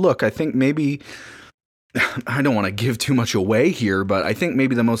a good look. I think maybe, I don't want to give too much away here, but I think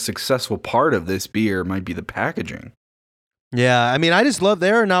maybe the most successful part of this beer might be the packaging. Yeah, I mean, I just love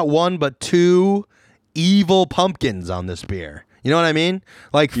there are not one but two evil pumpkins on this beer. You know what I mean?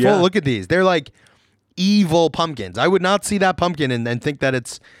 Like, Yeah. look at these. They're like evil pumpkins. I would not see that pumpkin and think that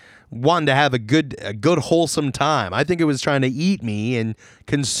it's one to have a good wholesome time. I think it was trying to eat me and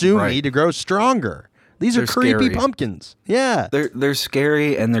consume me Right. to grow stronger. These are They're creepy scary. pumpkins. Yeah. They're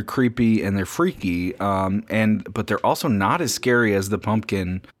scary and they're creepy and they're freaky, but they're also not as scary as the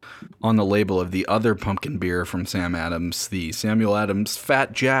pumpkin on the label of the other pumpkin beer from Sam Adams, the Samuel Adams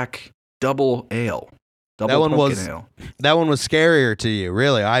Fat Jack Double Ale. That one pumpkin was ale. that one was scarier to you,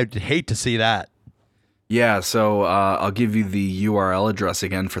 really. I'd hate to see that. Yeah, so I'll give you the URL address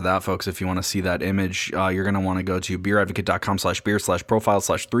again for that, folks. If you want to see that image, you're going to want to go to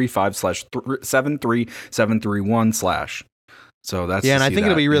beeradvocate.com/beer/profile/35/73731/. So that's Yeah, to and I see think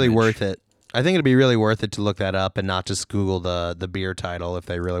it'll that be really image. worth it. I think it'll be really worth it to look that up and not just Google the beer title if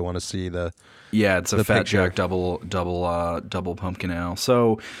they really want to see the. Yeah, it's a the Fat picture. Jack double pumpkin ale.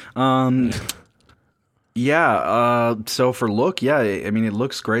 So, yeah. So for look, yeah, I mean it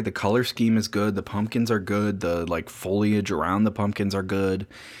looks great. The color scheme is good. The pumpkins are good. The like foliage around the pumpkins are good.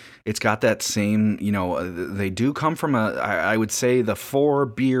 It's got that same, they do come from I would say the 4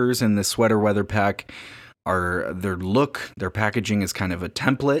 beers in the Sweater Weather pack are their packaging is kind of a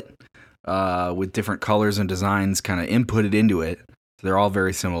template with different colors and designs kind of inputted into it. They're all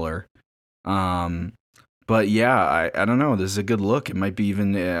very similar. But yeah, I don't know. This is a good look. It might be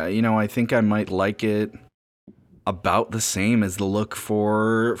even, I think I might like it about the same as the look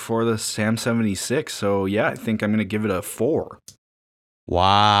for the Sam 76. So yeah, I think I'm going to give it a 4.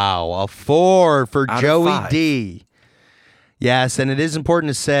 Wow, a 4 for Out of Joey 5. D. Yes, and it is important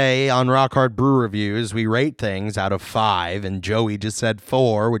to say on Rock Hard Brew Reviews, we rate things out of 5, and Joey just said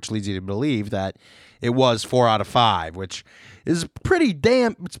 4, which leads you to believe that it was 4 out of 5, which is pretty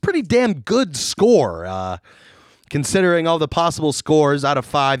damn good score. Considering all the possible scores out of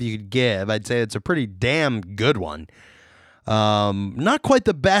 5 you could give, I'd say it's a pretty damn good one. Not quite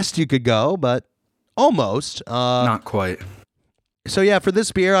the best you could go, but almost. Not quite. So yeah, for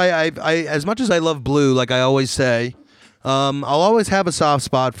this beer, I as much as I love blue, like I always say, I'll always have a soft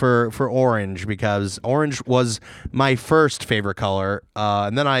spot for orange because orange was my first favorite color,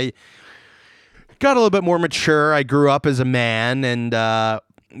 and then I got a little bit more mature. I grew up as a man, and I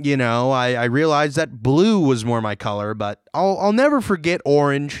realized that blue was more my color. But I'll never forget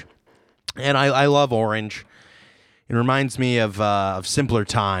orange, and I love orange. It reminds me of simpler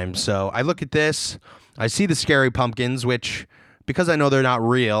times. So I look at this, I see the scary pumpkins, which, because I know they're not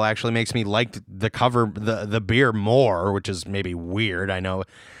real, actually makes me like the cover, the beer more, which is maybe weird. I know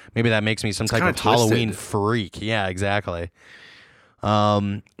maybe that makes me some type kinda of Halloween twisted. freak. Yeah, exactly.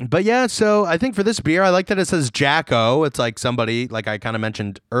 But yeah, so I think for this beer, I like that it says Jacko. It's like somebody, like I kind of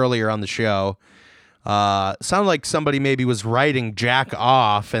mentioned earlier on the show, sounded like somebody maybe was writing Jack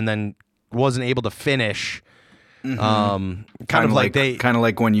off and then wasn't able to finish. Kind of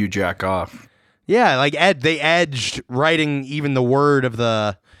like when you jack off. Yeah, like they edged writing even the word of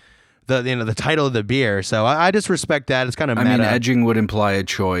the title of the beer. So I just respect that. It's kind of I meta. mean, edging would imply a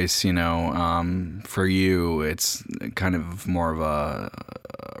choice, for you, it's kind of more of a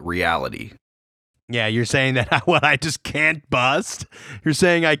reality. Yeah, you're saying that what I just can't bust? You're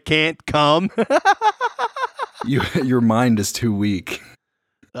saying I can't come? Your mind is too weak.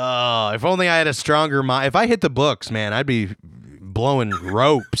 Oh, if only I had a stronger mind. If I hit the books, man, I'd be blowing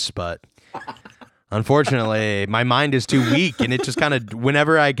ropes, but unfortunately, my mind is too weak, and it just kind of,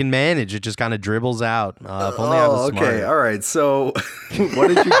 whenever I can manage, it just kind of dribbles out. If only I was smart. Okay, all right. So, what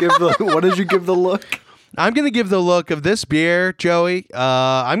did you give the look? I'm gonna give the look of this beer, Joey.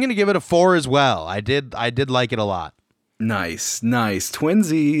 I'm gonna give it a 4 as well. I did like it a lot. Nice.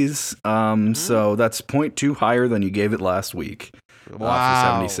 Twinsies. So that's 0.2 higher than you gave it last week.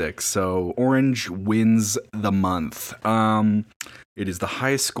 Wow. For 76. So orange wins the month. It is the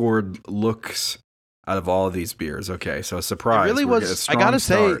highest scored looks out of all of these beers. Okay, so a surprise. It really We're was. getting a I gotta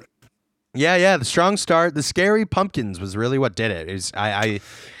strong start. say, yeah, the strong start. The scary pumpkins was really what did it.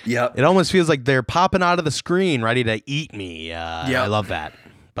 Yep. It almost feels like they're popping out of the screen, ready to eat me. I love that.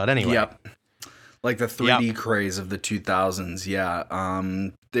 But anyway. Yep. Like the 3D craze of the 2000s. Yeah.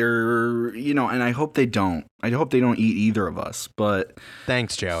 They're, and I hope they don't. I hope they don't eat either of us. But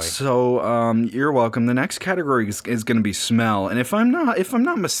Thanks, Joey. so, you're welcome. The next category is going to be smell. And if I'm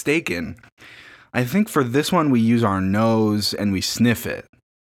not mistaken, I think for this one we use our nose and we sniff it.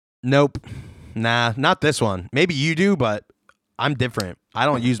 Nope. Nah, not this one. Maybe you do, but I'm different. I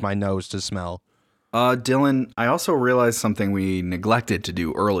don't use my nose to smell. Dylan, I also realized something we neglected to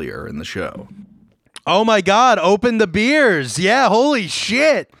do earlier in the show. Oh my God, open the beers. Yeah, holy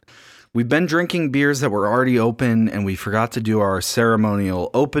shit. We've been drinking beers that were already open, and we forgot to do our ceremonial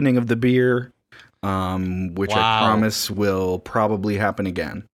opening of the beer, which I Wow. promise will probably happen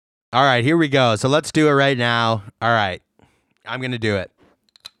again. All right, here we go. So let's do it right now. All right. I'm going to do it.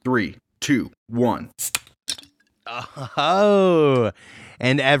 3, 2, 1. Oh,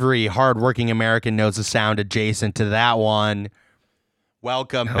 and every hardworking American knows a sound adjacent to that one.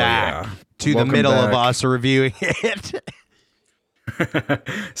 Welcome back to Welcome the middle of back. us reviewing it.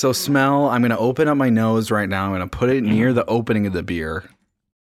 So smell, I'm going to open up my nose right now. I'm going to put it near the opening of the beer.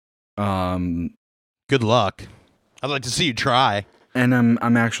 Good luck. I'd like to see you try. And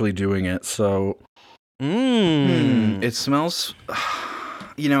I'm actually doing it. So it smells,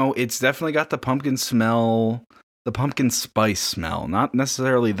 it's definitely got the pumpkin smell, the pumpkin spice smell, not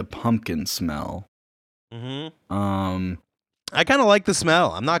necessarily the pumpkin smell. Mm-hmm. I kind of like the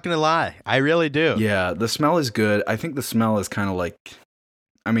smell. I'm not gonna lie, I really do. Yeah, the smell is good. I think the smell is kind of like,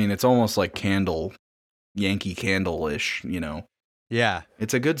 I mean, it's almost like Yankee Candle-ish, you know. Yeah.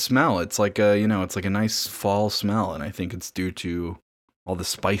 It's a good smell. It's like it's like a nice fall smell, and I think it's due to all the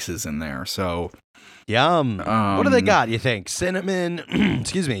spices in there. So, Yum. What do they got? You think cinnamon?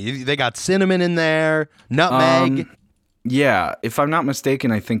 Excuse me. They got cinnamon in there. Nutmeg. yeah, if I'm not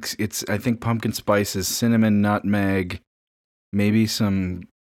mistaken, I think pumpkin spice is cinnamon, nutmeg, maybe some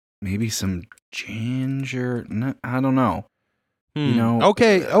ginger. I don't know. You know.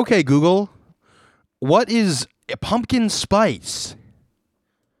 Okay, Google. What is a pumpkin spice?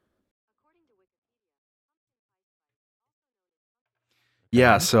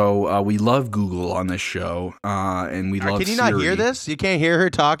 Yeah, so we love Google on this show, and we love. Can you not hear Siri. this? You can't hear her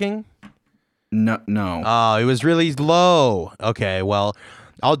talking? No. Oh, it was really low. Okay, well,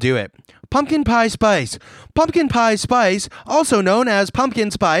 I'll do it. Pumpkin pie spice. Pumpkin pie spice, also known as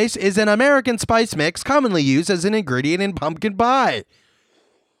pumpkin spice, is an American spice mix commonly used as an ingredient in pumpkin pie.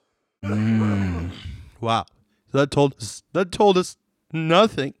 Wow. That told us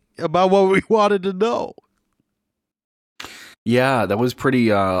nothing about what we wanted to know. Yeah, that was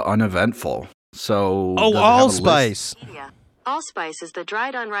pretty uneventful. So, Oh, does it have a list? allspice. Yeah. Allspice is the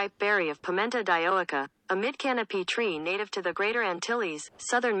dried unripe berry of Pimenta dioica, a mid-canopy tree native to the Greater Antilles,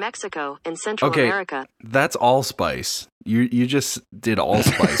 southern Mexico, and Central Okay, America. that's allspice. You just did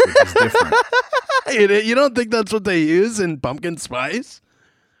allspice, which is different. You don't think that's what they use in pumpkin spice?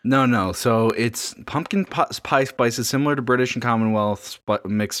 No. So it's pumpkin pie spice is similar to British and Commonwealth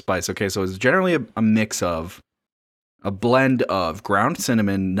mixed spice. Okay, so it's generally a mix of a blend of ground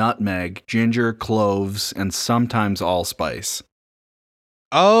cinnamon, nutmeg, ginger, cloves, and sometimes allspice.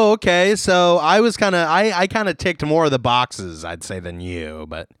 Oh, okay. So I kind of ticked more of the boxes, I'd say, than you,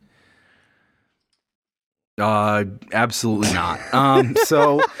 but Absolutely not.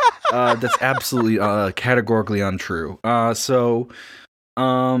 So that's absolutely categorically untrue.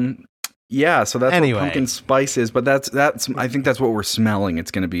 Yeah, so that's Anyway. what pumpkin spice is, but that's I think that's what we're smelling.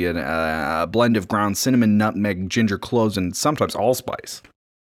 It's going to be a blend of ground cinnamon, nutmeg, ginger, cloves, and sometimes allspice.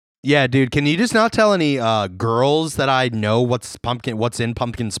 yeah, dude, can you just not tell any girls that I know what's in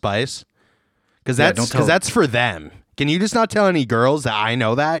pumpkin spice? Because Yeah, don't tell- that's for them. Can you just not tell any girls that I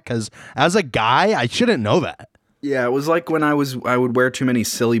know that? Because as a guy, I shouldn't know that. Yeah, it was like when I would wear too many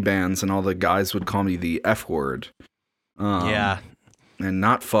silly bands, and all the guys would call me the F word. Yeah. And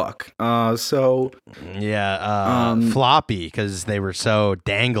not fuck. So Yeah. Floppy, because they were so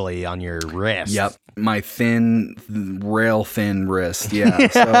dangly on your wrist. Yep, my rail thin wrist. Yeah.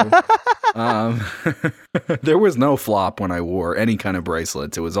 So, there was no flop when I wore any kind of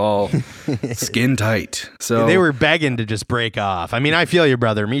bracelets. It was all skin tight. So They were begging to just break off. I mean, I feel you,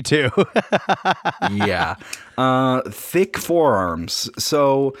 brother. Me too. yeah, thick forearms.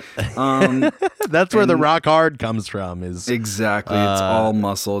 So, That's where the rock hard comes from. Is exactly, it's all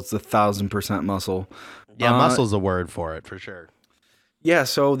muscle. It's 1,000% muscle. yeah, muscle's a word for it for sure. Yeah,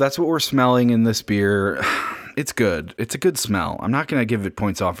 so that's what we're smelling in this beer. It's good. It's a good smell. I'm not going to give it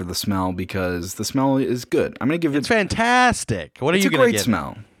points off for the smell because the smell is good. I'm going to give It's it. fantastic. What are It's you a gonna great give?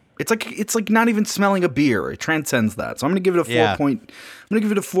 smell. It's like not even smelling a beer. It transcends that. So I'm going to give it a 4 Yeah. point. I'm going to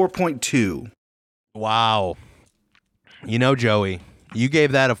give it a 4.2. Wow. You know, Joey, you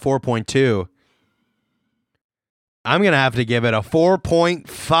gave that a 4.2. I'm gonna have to give it a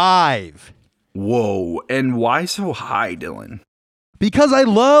 4.5 Whoa! And why so high, Dylan? because I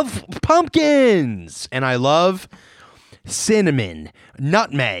love pumpkins and I love cinnamon,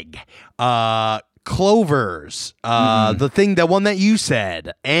 nutmeg, clovers, the one that you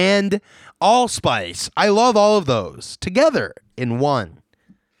said, and allspice. I love all of those together in one.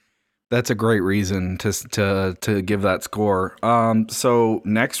 That's a great reason to give that score. So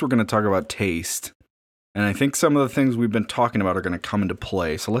next we're going to talk about taste. And I think some of the things we've been talking about are going to come into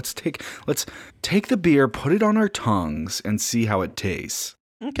play. So let's take the beer, put it on our tongues, and see how it tastes.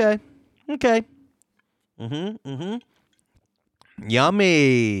 Okay.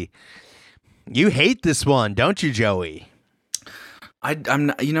 Yummy. You hate this one, don't you, Joey? I'm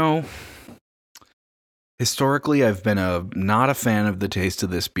not, historically I've been not a fan of the taste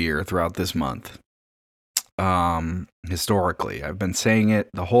of this beer throughout this month. Historically, I've been saying it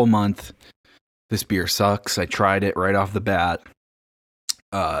the whole month. This beer sucks. I tried it right off the bat.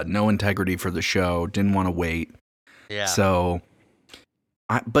 No integrity for the show. Didn't want to wait. Yeah. So,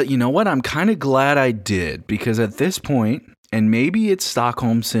 but you know what? I'm kind of glad I did because at this point, and maybe it's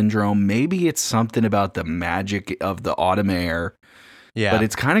Stockholm Syndrome, maybe it's something about the magic of the autumn air, yeah. but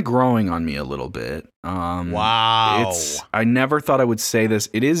it's kind of growing on me a little bit. Wow. I never thought I would say this.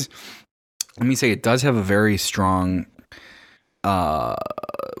 It is, let me say, it does have a very strong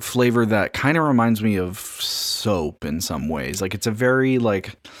flavor that kind of reminds me of soap in some ways. Like it's a very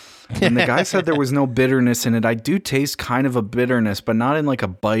like when the guy said there was no bitterness in it, I do taste kind of a bitterness, but not in like a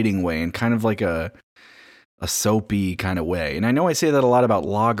biting way, and kind of like a soapy kind of way. And I know I say that a lot about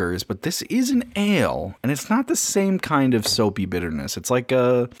lagers, but this is an ale, and it's not the same kind of soapy bitterness. It's like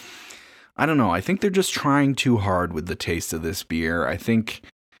I don't know. I think they're just trying too hard with the taste of this beer. I think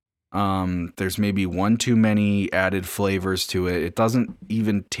there's maybe one too many added flavors to it. It doesn't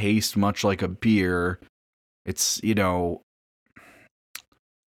even taste much like a beer. It's, I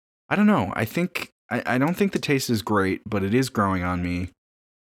don't know. I don't think the taste is great, but it is growing on me.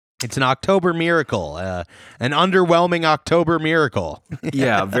 It's an October miracle, an underwhelming October miracle.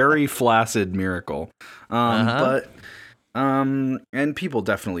 Yeah, very flaccid miracle. And people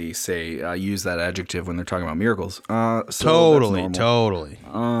definitely say use that adjective when they're talking about miracles. So Totally.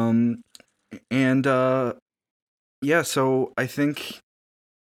 So I think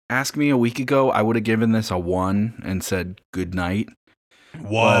ask me a week ago, I would have given this a 1 and said good night.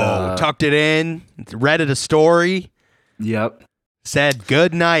 Whoa, tucked it in, read it a story. Yep. Said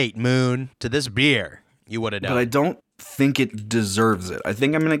good night, Moon, to this beer. You would have done. But I don't think it deserves it. I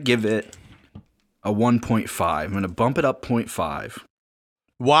think I'm going to give it a 1.5. I'm going to bump it up 0.5.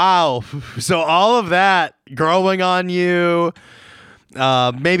 Wow. So all of that growing on you,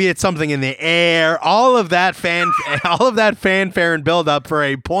 maybe it's something in the air, all of that fanfare and build up for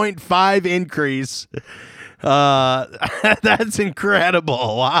a 0.5 increase. That's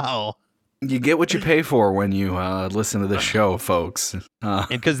incredible. Wow. You get what you pay for when you listen to the show, folks. And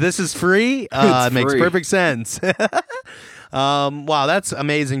because this is free, it makes perfect sense. Wow, that's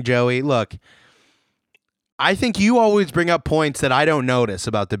amazing, Joey. Look, I think you always bring up points that I don't notice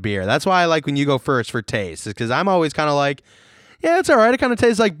about the beer. That's why I like when you go first for taste, because I'm always kind of like, yeah, it's all right. It kind of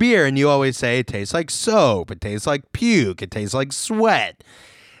tastes like beer. And you always say it tastes like soap. It tastes like puke. It tastes like sweat.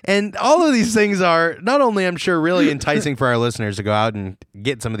 And all of these things are not only, I'm sure, really enticing for our listeners to go out and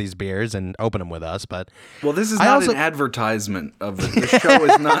get some of these beers and open them with us, but this is not an advertisement of it. This show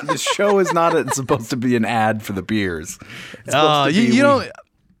is not. This show is not supposed to be an ad for the beers.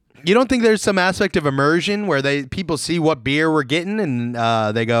 You don't think there's some aspect of immersion where people see what beer we're getting and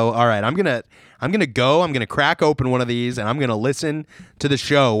they go, all right, I'm gonna crack open one of these and I'm gonna listen to the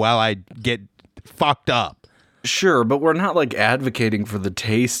show while I get fucked up. Sure, but we're not like advocating for the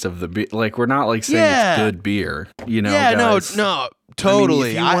taste of the beer. Like we're not like saying it's good beer, guys. No,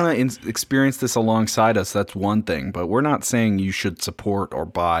 totally. I mean, if you want to experience this alongside us, that's one thing. But we're not saying you should support or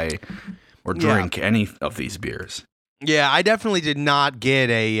buy or drink any of these beers. Yeah, I definitely did not get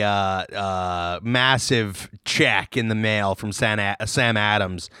a massive check in the mail from Sam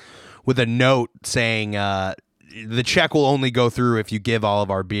Adams with a note saying the check will only go through if you give all of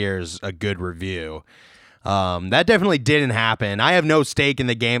our beers a good review. That definitely didn't happen. I have no stake in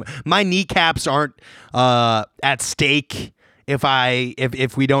the game. My kneecaps aren't at stake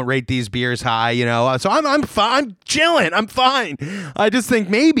if we don't rate these beers high, So I'm fine. I'm chilling. I'm fine. I just think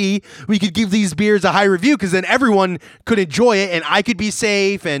maybe we could give these beers a high review because then everyone could enjoy it and I could be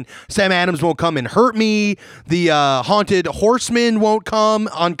safe and Sam Adams won't come and hurt me. The haunted horseman won't come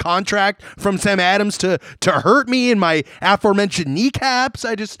on contract from Sam Adams to hurt me in my aforementioned kneecaps.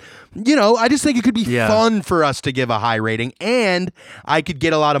 I just think it could be fun for us to give a high rating, and I could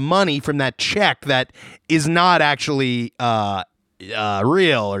get a lot of money from that check that is not actually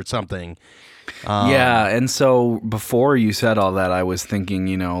real or something. And so before you said all that, I was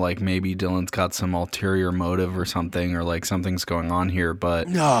thinking, like maybe Dylan's got some ulterior motive or something, or like something's going on here. But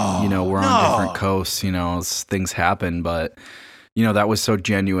we're on different coasts. Things happen, but. That was so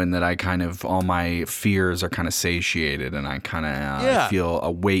genuine that I kind of, all my fears are kind of satiated and I kind of feel a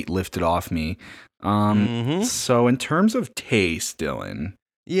weight lifted off me. So in terms of taste, Dylan.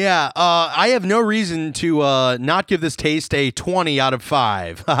 Yeah, I have no reason to not give this taste a 20 out of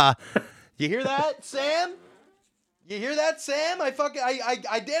 5. You hear that, Sam? You hear that, Sam? I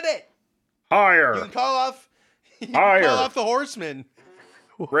did it. Higher. You can call off the horseman.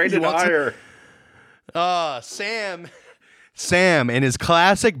 Rated higher. Sam, in his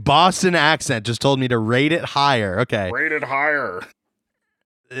classic Boston accent, just told me to rate it higher. Okay. Rate it higher.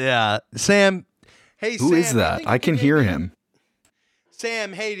 Yeah. Sam. Hey, Who is that? I can hear him.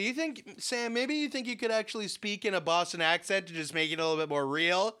 Sam, hey, maybe you think you could actually speak in a Boston accent to just make it a little bit more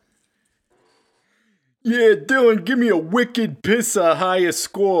real? Yeah, Dylan, give me a wicked pissa higher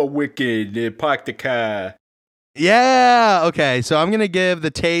score, wicked. Park the car. Yeah. Okay. So I'm going to give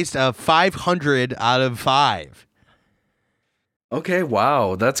the taste a 500 out of 5. Okay,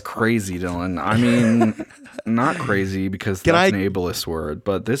 wow, that's crazy, Dylan. I mean, not crazy because that's an ableist word,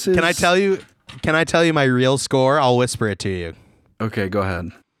 but this is. Can I tell you my real score? I'll whisper it to you. Okay, go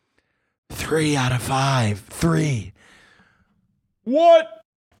ahead. 3 out of 5. 3. What?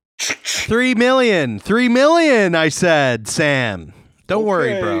 3 million. 3 million, I said, Sam. Don't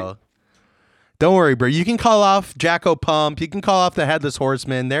worry, Okay. bro. Don't worry, bro. You can call off Jacko Pump. You can call off the Headless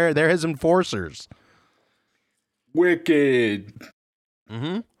Horseman. They're his enforcers. Wicked.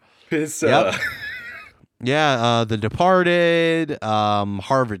 Mm-hmm. Piss. Yep. Yeah, The Departed,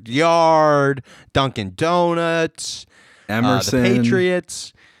 Harvard Yard, Dunkin' Donuts, Emerson. the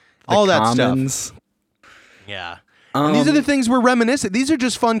Patriots, The all that Commons. stuff. Yeah. And these are the things we're reminiscent. These are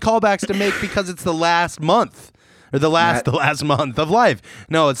just fun callbacks to make because it's the last month. Or the last month of life.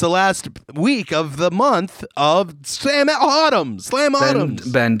 No, it's the last week of the month of Slam Autumn.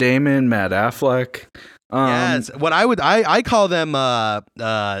 Ben Damon, Matt Affleck. Yes. What I call them bat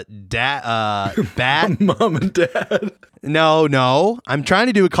Mom and Dad. No. I'm trying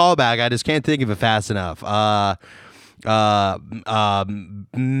to do a callback. I just can't think of it fast enough. Men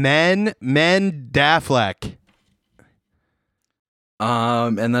Daffleck.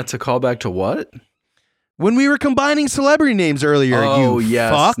 And that's a callback to what? When we were combining celebrity names earlier, Oh, you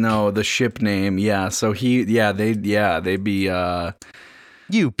yes. fuck. No, the ship name. Yeah. So they'd be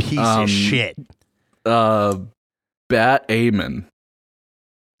You piece of shit. Bat Amon.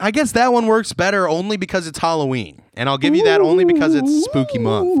 I guess that one works better only because it's Halloween. And I'll give you that only because it's spooky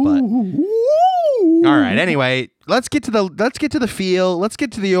month, but all right. Anyway, let's get to the feel. Let's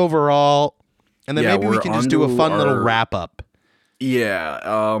get to the overall. And then maybe we can just do a fun little wrap up.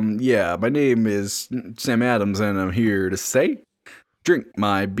 Yeah. My name is Sam Adams, and I'm here to say, drink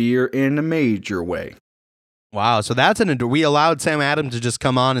my beer in a major way. Wow, so that's we allowed Sam Adams to just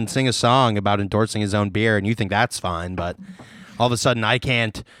come on and sing a song about endorsing his own beer, and you think that's fine, but all of a sudden I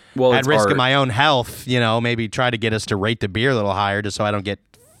can't, at it's risk art. of my own health, maybe try to get us to rate the beer a little higher just so I don't get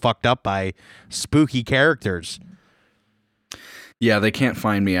fucked up by spooky characters. Yeah, they can't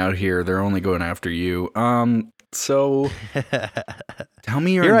find me out here. They're only going after you. So tell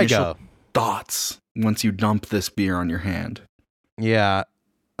me your Here I initial go. thoughts once you dump this beer on your hand. Yeah.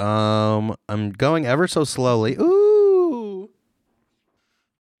 I'm going ever so slowly. Ooh.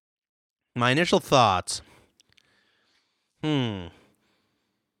 My initial thoughts. Well,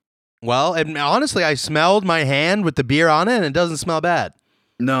 and honestly, I smelled my hand with the beer on it, and it doesn't smell bad.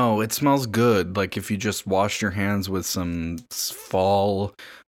 No, it smells good. Like if you just washed your hands with some fall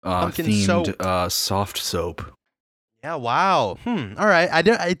Pumpkin themed soft soap. Yeah, wow. All right.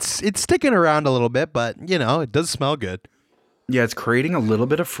 It's sticking around a little bit, but it does smell good. Yeah, it's creating a little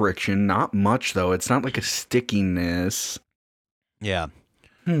bit of friction. Not much though. It's not like a stickiness. Yeah.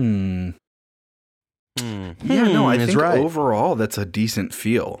 Yeah, no, I is think right. overall that's a decent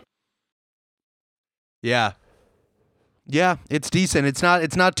feel. Yeah. Yeah, it's decent. It's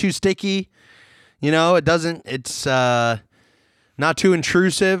not too sticky. It's not too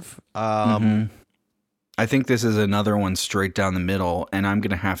intrusive. I think this is another one straight down the middle, and I'm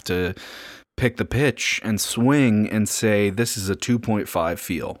going to have to pick the pitch and swing and say this is a 2.5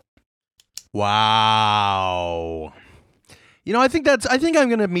 feel. Wow. I think I'm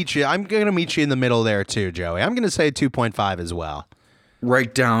going to meet you. I'm going to meet you in the middle there too, Joey. I'm going to say 2.5 as well.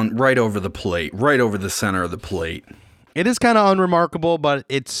 Right over the plate, right over the center of the plate. It is kind of unremarkable, but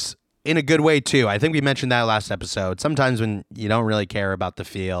it's in a good way too. I think we mentioned that last episode. Sometimes when you don't really care about the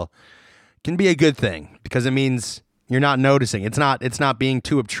feel, it can be a good thing because it means you're not noticing. It's not being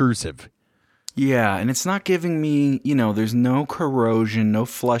too obtrusive. Yeah, and it's not giving me, there's no corrosion, no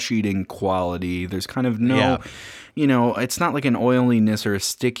flesh-eating quality. There's kind of no, it's not like an oiliness or a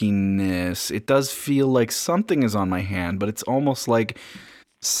stickiness. It does feel like something is on my hand, but it's almost like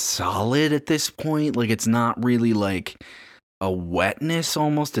solid at this point. Like it's not really like a wetness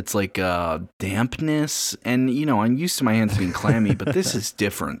almost. It's like a dampness. And, I'm used to my hands being clammy, but this is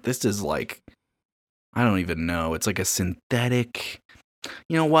different. This is like, I don't even know. It's like a synthetic,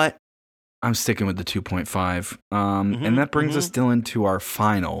 you know what? I'm sticking with the 2.5. And that brings us still into our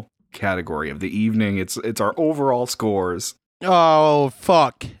final category of the evening. It's our overall scores. Oh,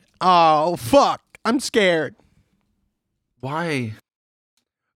 fuck. I'm scared. Why?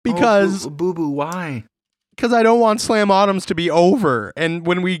 Because boo-boo, why? Because I don't want Slam Autumns to be over. And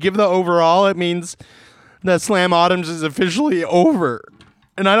when we give the overall, it means that Slam Autumns is officially over.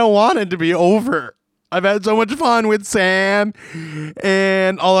 And I don't want it to be over. I've had so much fun with Sam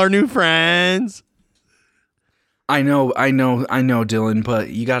and all our new friends. I know, Dylan, but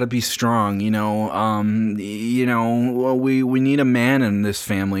you got to be strong. We need a man in this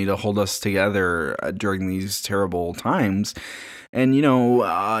family to hold us together during these terrible times. And you're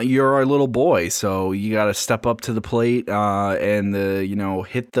our little boy, so you got to step up to the plate and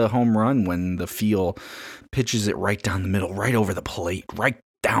hit the home run when the field pitches it right down the middle, right over the plate, right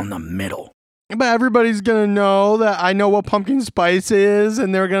down the middle. But everybody's going to know that I know what pumpkin spice is,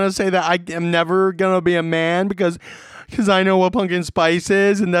 and they're going to say that I am never going to be a man because I know what pumpkin spice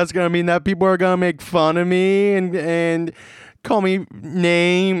is, and that's going to mean that people are going to make fun of me and call me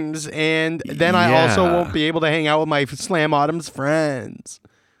names, and then I also won't be able to hang out with my Slam Autumn's friends.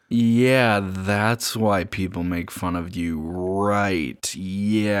 Yeah, that's why people make fun of you, right?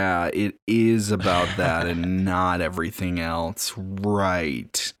 Yeah, it is about that and not everything else,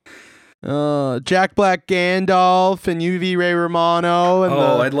 right? Jack Black Gandalf and UV Ray Romano. And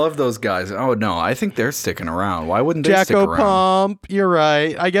I love those guys. Oh, no, I think they're sticking around. Why wouldn't they stick Jacko around? Pump, you're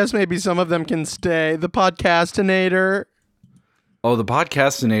right. I guess maybe some of them can stay. The Podcastinator. Oh, the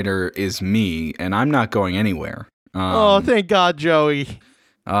Podcastinator is me, and I'm not going anywhere. Thank God, Joey.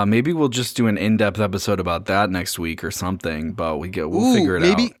 Maybe we'll just do an in-depth episode about that next week or something, but we'll figure it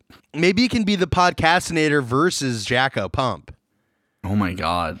out. Maybe it can be the Podcastinator versus Jacko Pump. Oh my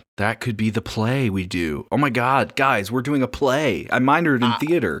God, that could be the play we do. Oh my God, guys, we're doing a play. I minored in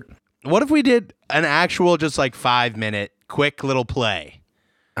theater. What if we did an actual just like 5-minute quick little play?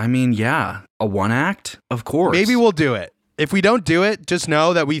 I mean, yeah, a one act, of course. Maybe we'll do it. If we don't do it, just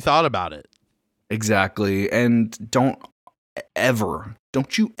know that we thought about it. Exactly. And don't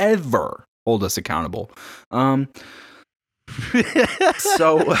you ever hold us accountable.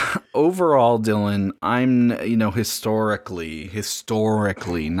 So overall, Dylan, I'm, historically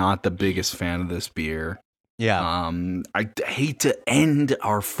not the biggest fan of this beer. Yeah. I hate to end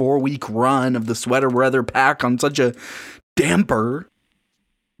our 4-week run of the Sweater Weather Pack on such a damper,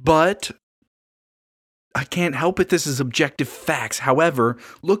 but I can't help it. This is objective facts. However,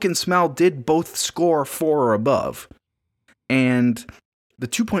 look and smell did both score 4 or above. And the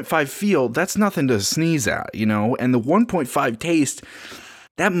 2.5 feel, that's nothing to sneeze at, and the 1.5 taste,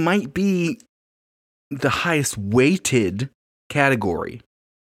 that might be the highest weighted category.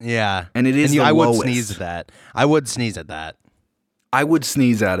 Yeah. And it is I lowest. would sneeze at that. I would sneeze at that. I would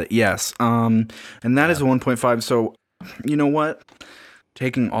sneeze at it, yes. And that is a 1.5. So, you know what?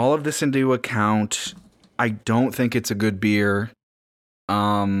 Taking all of this into account, I don't think it's a good beer.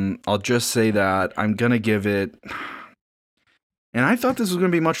 I'll just say that I'm going to give it... And I thought this was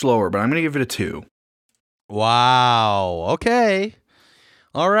going to be much lower, but I'm going to give it a 2. Wow. Okay.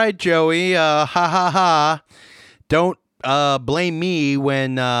 All right, Joey. Ha ha ha. Don't blame me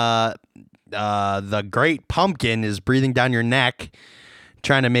when the great pumpkin is breathing down your neck,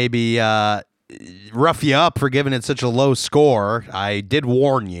 trying to maybe rough you up for giving it such a low score. I did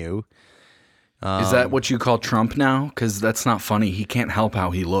warn you. Is that what you call Trump now? Because that's not funny. He can't help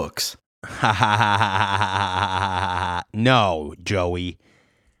how he looks. No, Joey.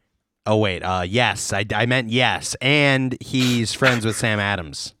 Oh, wait. Yes, I meant yes. And he's friends with Sam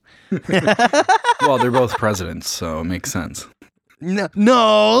Adams. Well, they're both presidents, so it makes sense.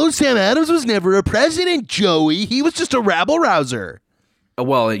 No, Sam Adams was never a president, Joey. He was just a rabble-rouser.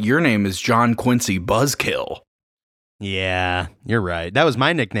 Well, your name is John Quincy Buzzkill. Yeah, you're right. That was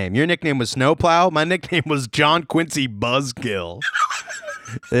my nickname. Your nickname was Snowplow. My nickname was John Quincy Buzzkill.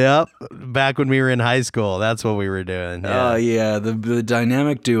 Yep, back when we were in high school, that's what we were doing. Oh, yeah, the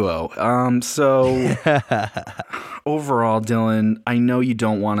dynamic duo. So overall, Dylan, I know you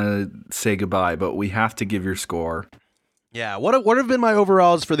don't want to say goodbye, but we have to give your score. Yeah, what have been my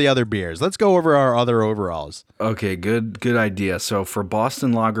overalls for the other beers? Let's go over our other overalls. Okay, good idea. So for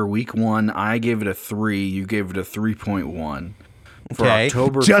Boston Lager Week 1, I gave it a 3. You gave it a 3.1. For Okay,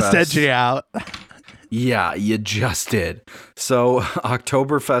 Oktoberfest, just edge you out. Yeah, you just did. So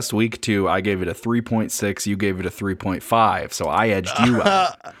Oktoberfest Week 2, I gave it a 3.6. You gave it a 3.5. So I edged you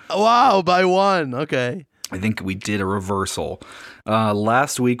out. Wow, by 1. Okay. I think we did a reversal.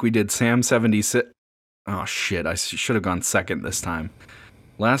 Last week we did Sam 76. Oh, shit. I should have gone second this time.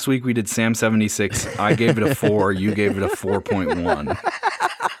 Last week we did Sam 76. I gave it a 4. You gave it a 4.1.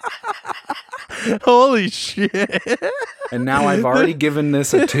 Holy shit. And now I've already given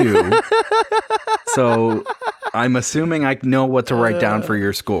this a 2. So I'm assuming I know what to write down for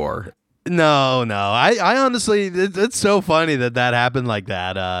your score. No. I honestly, it's so funny that happened like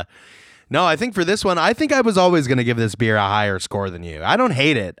that. No, I think for this one, I think I was always going to give this beer a higher score than you. I don't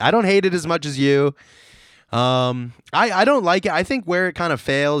hate it. I don't hate it as much as you. I don't like it. I think where it kind of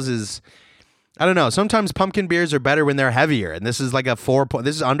fails is, I don't know. Sometimes pumpkin beers are better when they're heavier, and this is like a 4.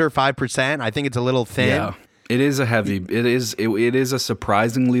 This is under 5%. I think it's a little thin. Yeah, it is a heavy. It is a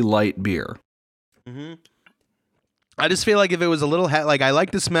surprisingly light beer. Mm-hmm. I just feel like if it was a little like I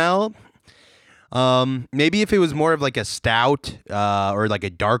like the smell. Maybe if it was more of like a stout or like a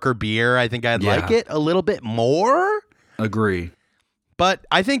darker beer, I think I'd Yeah. like it a little bit more. Agree. But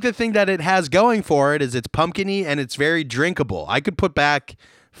I think the thing that it has going for it is it's pumpkiny and it's very drinkable. I could put back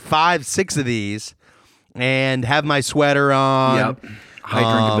 5, 6 of these and have my sweater on. Yep. High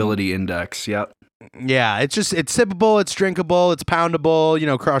drinkability index. Yep. Yeah, it's sippable, it's drinkable, it's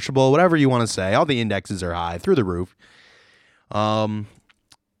poundable, crushable, whatever you want to say. All the indexes are high through the roof.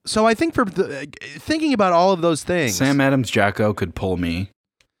 So I think thinking about all of those things, Sam Adams Jacko could pull me.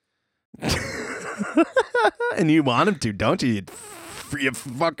 and you want him to, don't you? You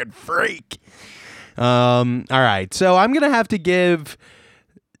fucking freak. All right, so I'm gonna have to give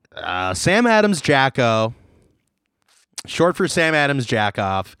Sam Adams Jacko, short for Sam Adams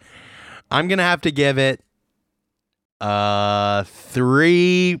Jackoff. I'm gonna have to give it a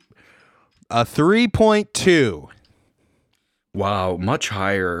 3.2. Wow, much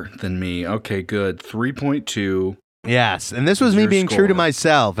higher than me. Okay, good. 3.2. Yes, and this was me Your being true to score.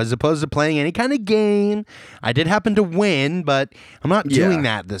 myself as opposed to playing any kind of game. I did happen to win, but I'm not doing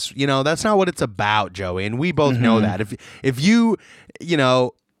that that's not what it's about, Joey, and we both know that. If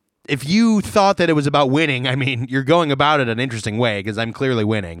you thought that it was about winning, I mean, you're going about it an interesting way because I'm clearly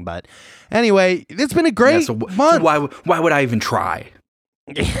winning. But anyway, it's been a great month. So why would I even try?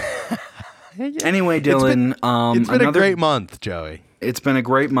 Anyway, Dylan, It's been a great month, Joey. It's been a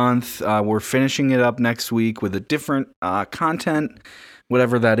great month. We're finishing it up next week with a different content,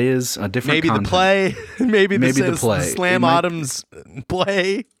 whatever that is. A different Maybe content. the play, maybe the play. Slam It might- Autumn's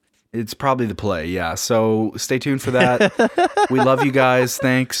play. It's probably the play, yeah. So stay tuned for that. We love you guys.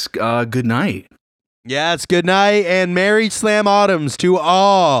 Thanks. Good night. Yes, good night and Merry Slam Autumns to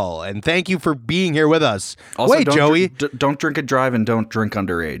all. And thank you for being here with us. Also, Wait, Joey. don't drink and drive and don't drink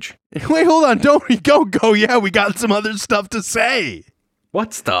underage. Wait, hold on. Don't go. Yeah, we got some other stuff to say.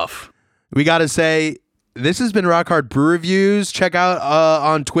 What stuff? We got to say, this has been Rock Hard Brew Reviews. Check out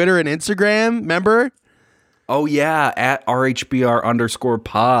on Twitter and Instagram. Remember? Oh, yeah, at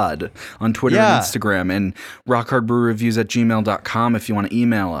RHBR_pod on Twitter Yeah. and Instagram, and rockhardbrewreviews@gmail.com if you want to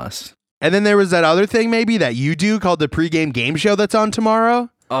email us. And then there was that other thing maybe that you do called the pregame game show that's on tomorrow.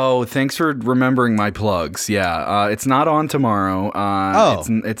 Oh, thanks for remembering my plugs. Yeah, it's not on tomorrow.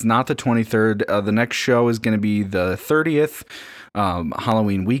 It's not the 23rd. The next show is going to be the 30th,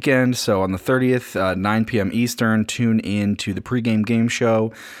 Halloween weekend. So on the 30th, 9 p.m. Eastern, tune in to the pregame game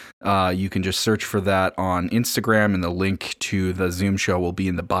show. You can just search for that on Instagram, and the link to the Zoom show will be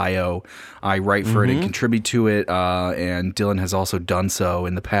in the bio. I write for it and contribute to it, and Dylan has also done so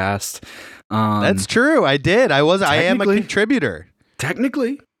in the past. That's true. I did. I am a Technically. contributor.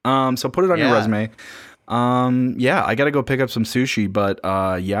 Technically. So put it on your Yeah. resume. Yeah, I got to go pick up some sushi, but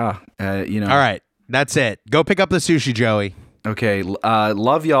All right. That's it. Go pick up the sushi, Joey. Okay,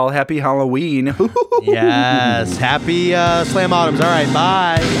 love y'all. Happy Halloween. Yes. Happy Slam Autumns. All right.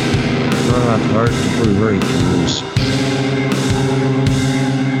 Bye. Rock Hard Brew Reviews.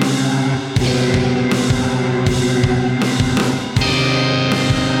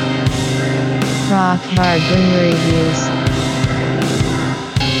 Rock Hard Brew Reviews.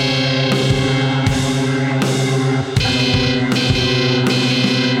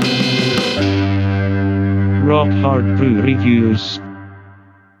 Rock Hard Brew Reviews.